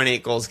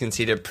 2.8 goals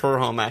conceded per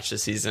home match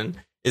this season.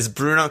 Is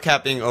Bruno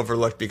Cap being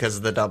overlooked because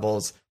of the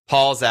doubles?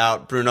 Paul's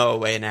out, Bruno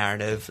away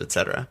narrative,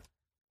 etc.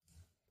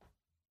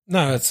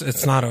 No,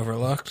 it's not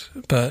overlooked.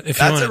 But if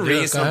that's you a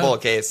reasonable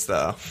case,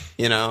 though.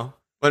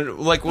 When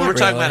we're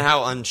talking about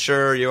how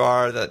unsure you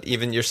are that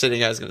even your sitting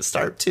guy is going to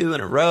start 2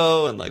 in a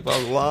row and like blah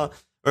blah blah,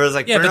 whereas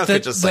like Bruno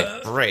could just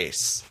like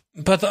brace.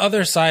 But the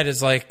other side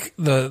is like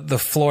the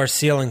floor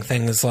ceiling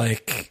thing is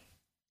like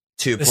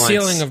 2 points. The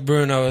ceiling of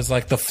Bruno is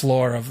like the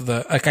floor of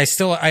the like.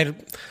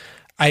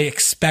 I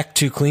expect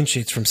 2 clean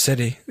sheets from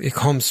City,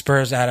 home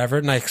Spurs at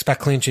Everton. I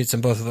expect clean sheets in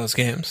both of those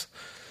games.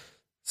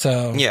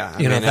 So yeah,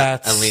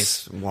 that's at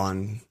least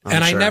one.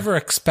 I never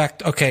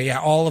expect. Okay, yeah,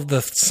 all of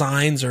the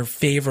signs are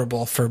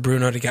favorable for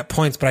Bruno to get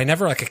points, but I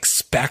never like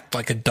expect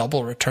like a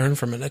double return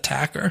from an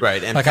attacker.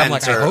 Right, and like I'm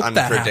like I hope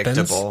that happens.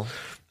 Unpredictable.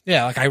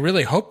 Yeah, like I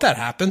really hope that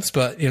happens,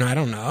 but I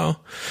don't know.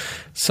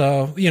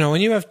 So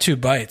when you have 2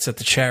 bites at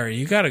the cherry,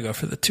 you got to go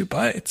for the 2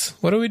 bites.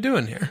 What are we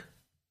doing here?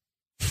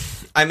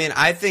 I mean,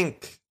 I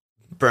think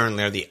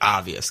Burnley are the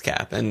obvious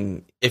cap,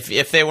 and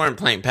if they weren't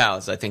playing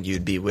Palace, I think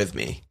you'd be with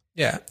me.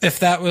 Yeah, if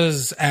that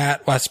was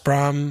at West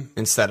Brom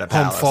instead of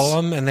home Palace.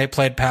 Fulham and they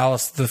played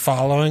Palace the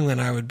following, then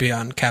I would be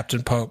on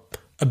Captain Pope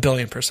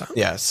 1,000,000,000%.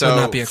 Yeah, so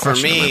Would not be a for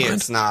question in my me, mind.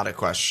 it's not a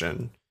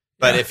question.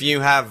 But if you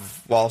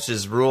have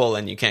Walsh's rule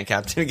and you can't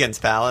captain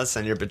against Palace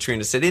and you're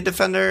between a City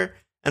defender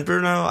and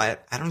Bruno, I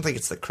don't think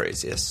it's the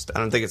craziest. I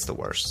don't think it's the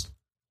worst.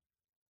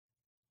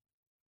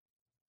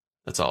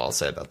 That's all I'll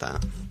say about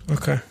that.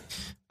 Okay,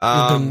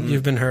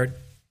 you've been heard.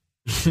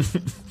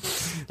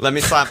 Let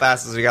me slap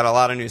asses. We got a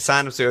lot of new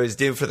signups. We always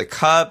do for the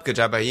Cup. Good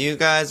job by you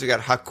guys. We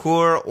got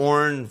Hakur,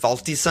 Orn,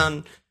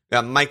 Valtison. We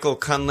got Michael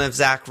Cunliffe,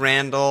 Zach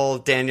Randall,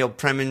 Daniel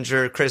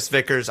Preminger, Chris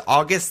Vickers,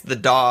 August the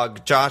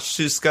Dog, Josh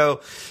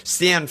Susko,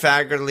 Stian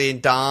Fagerly,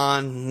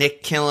 Don,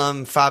 Nick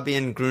Killam,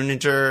 Fabian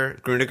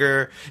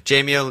Gruniger,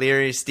 Jamie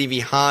O'Leary, Stevie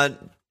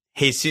Hunt,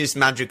 Jesus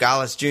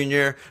Madrigalis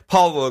Jr.,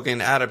 Paul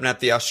Wogan, Adam Knapp,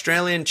 the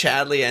Australian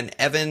Chadley, and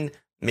Evan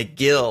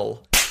McGill.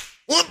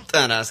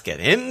 Let us get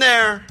in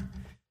there.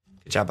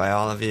 Good job by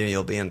all of you.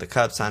 You'll be in the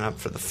Cup. Sign up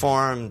for the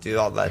forum. Do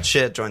all that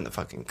shit. Join the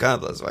fucking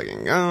Cup. Let's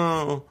fucking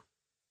go.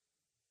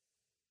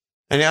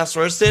 Any else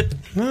roasted?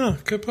 Oh,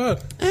 good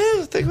pod.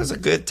 I think it was a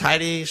good,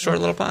 tidy, short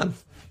little pod.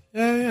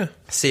 Yeah.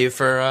 See you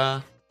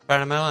for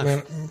Friday My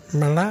Life.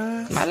 My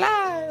life. My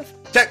life.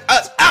 Check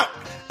us out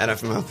at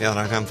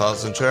FMLfield.com. Follow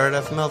us on Twitter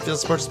at FMLfield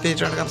Sports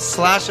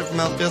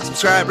Page.com/FMLfield.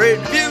 Subscribe, rate,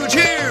 review,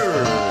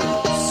 cheers.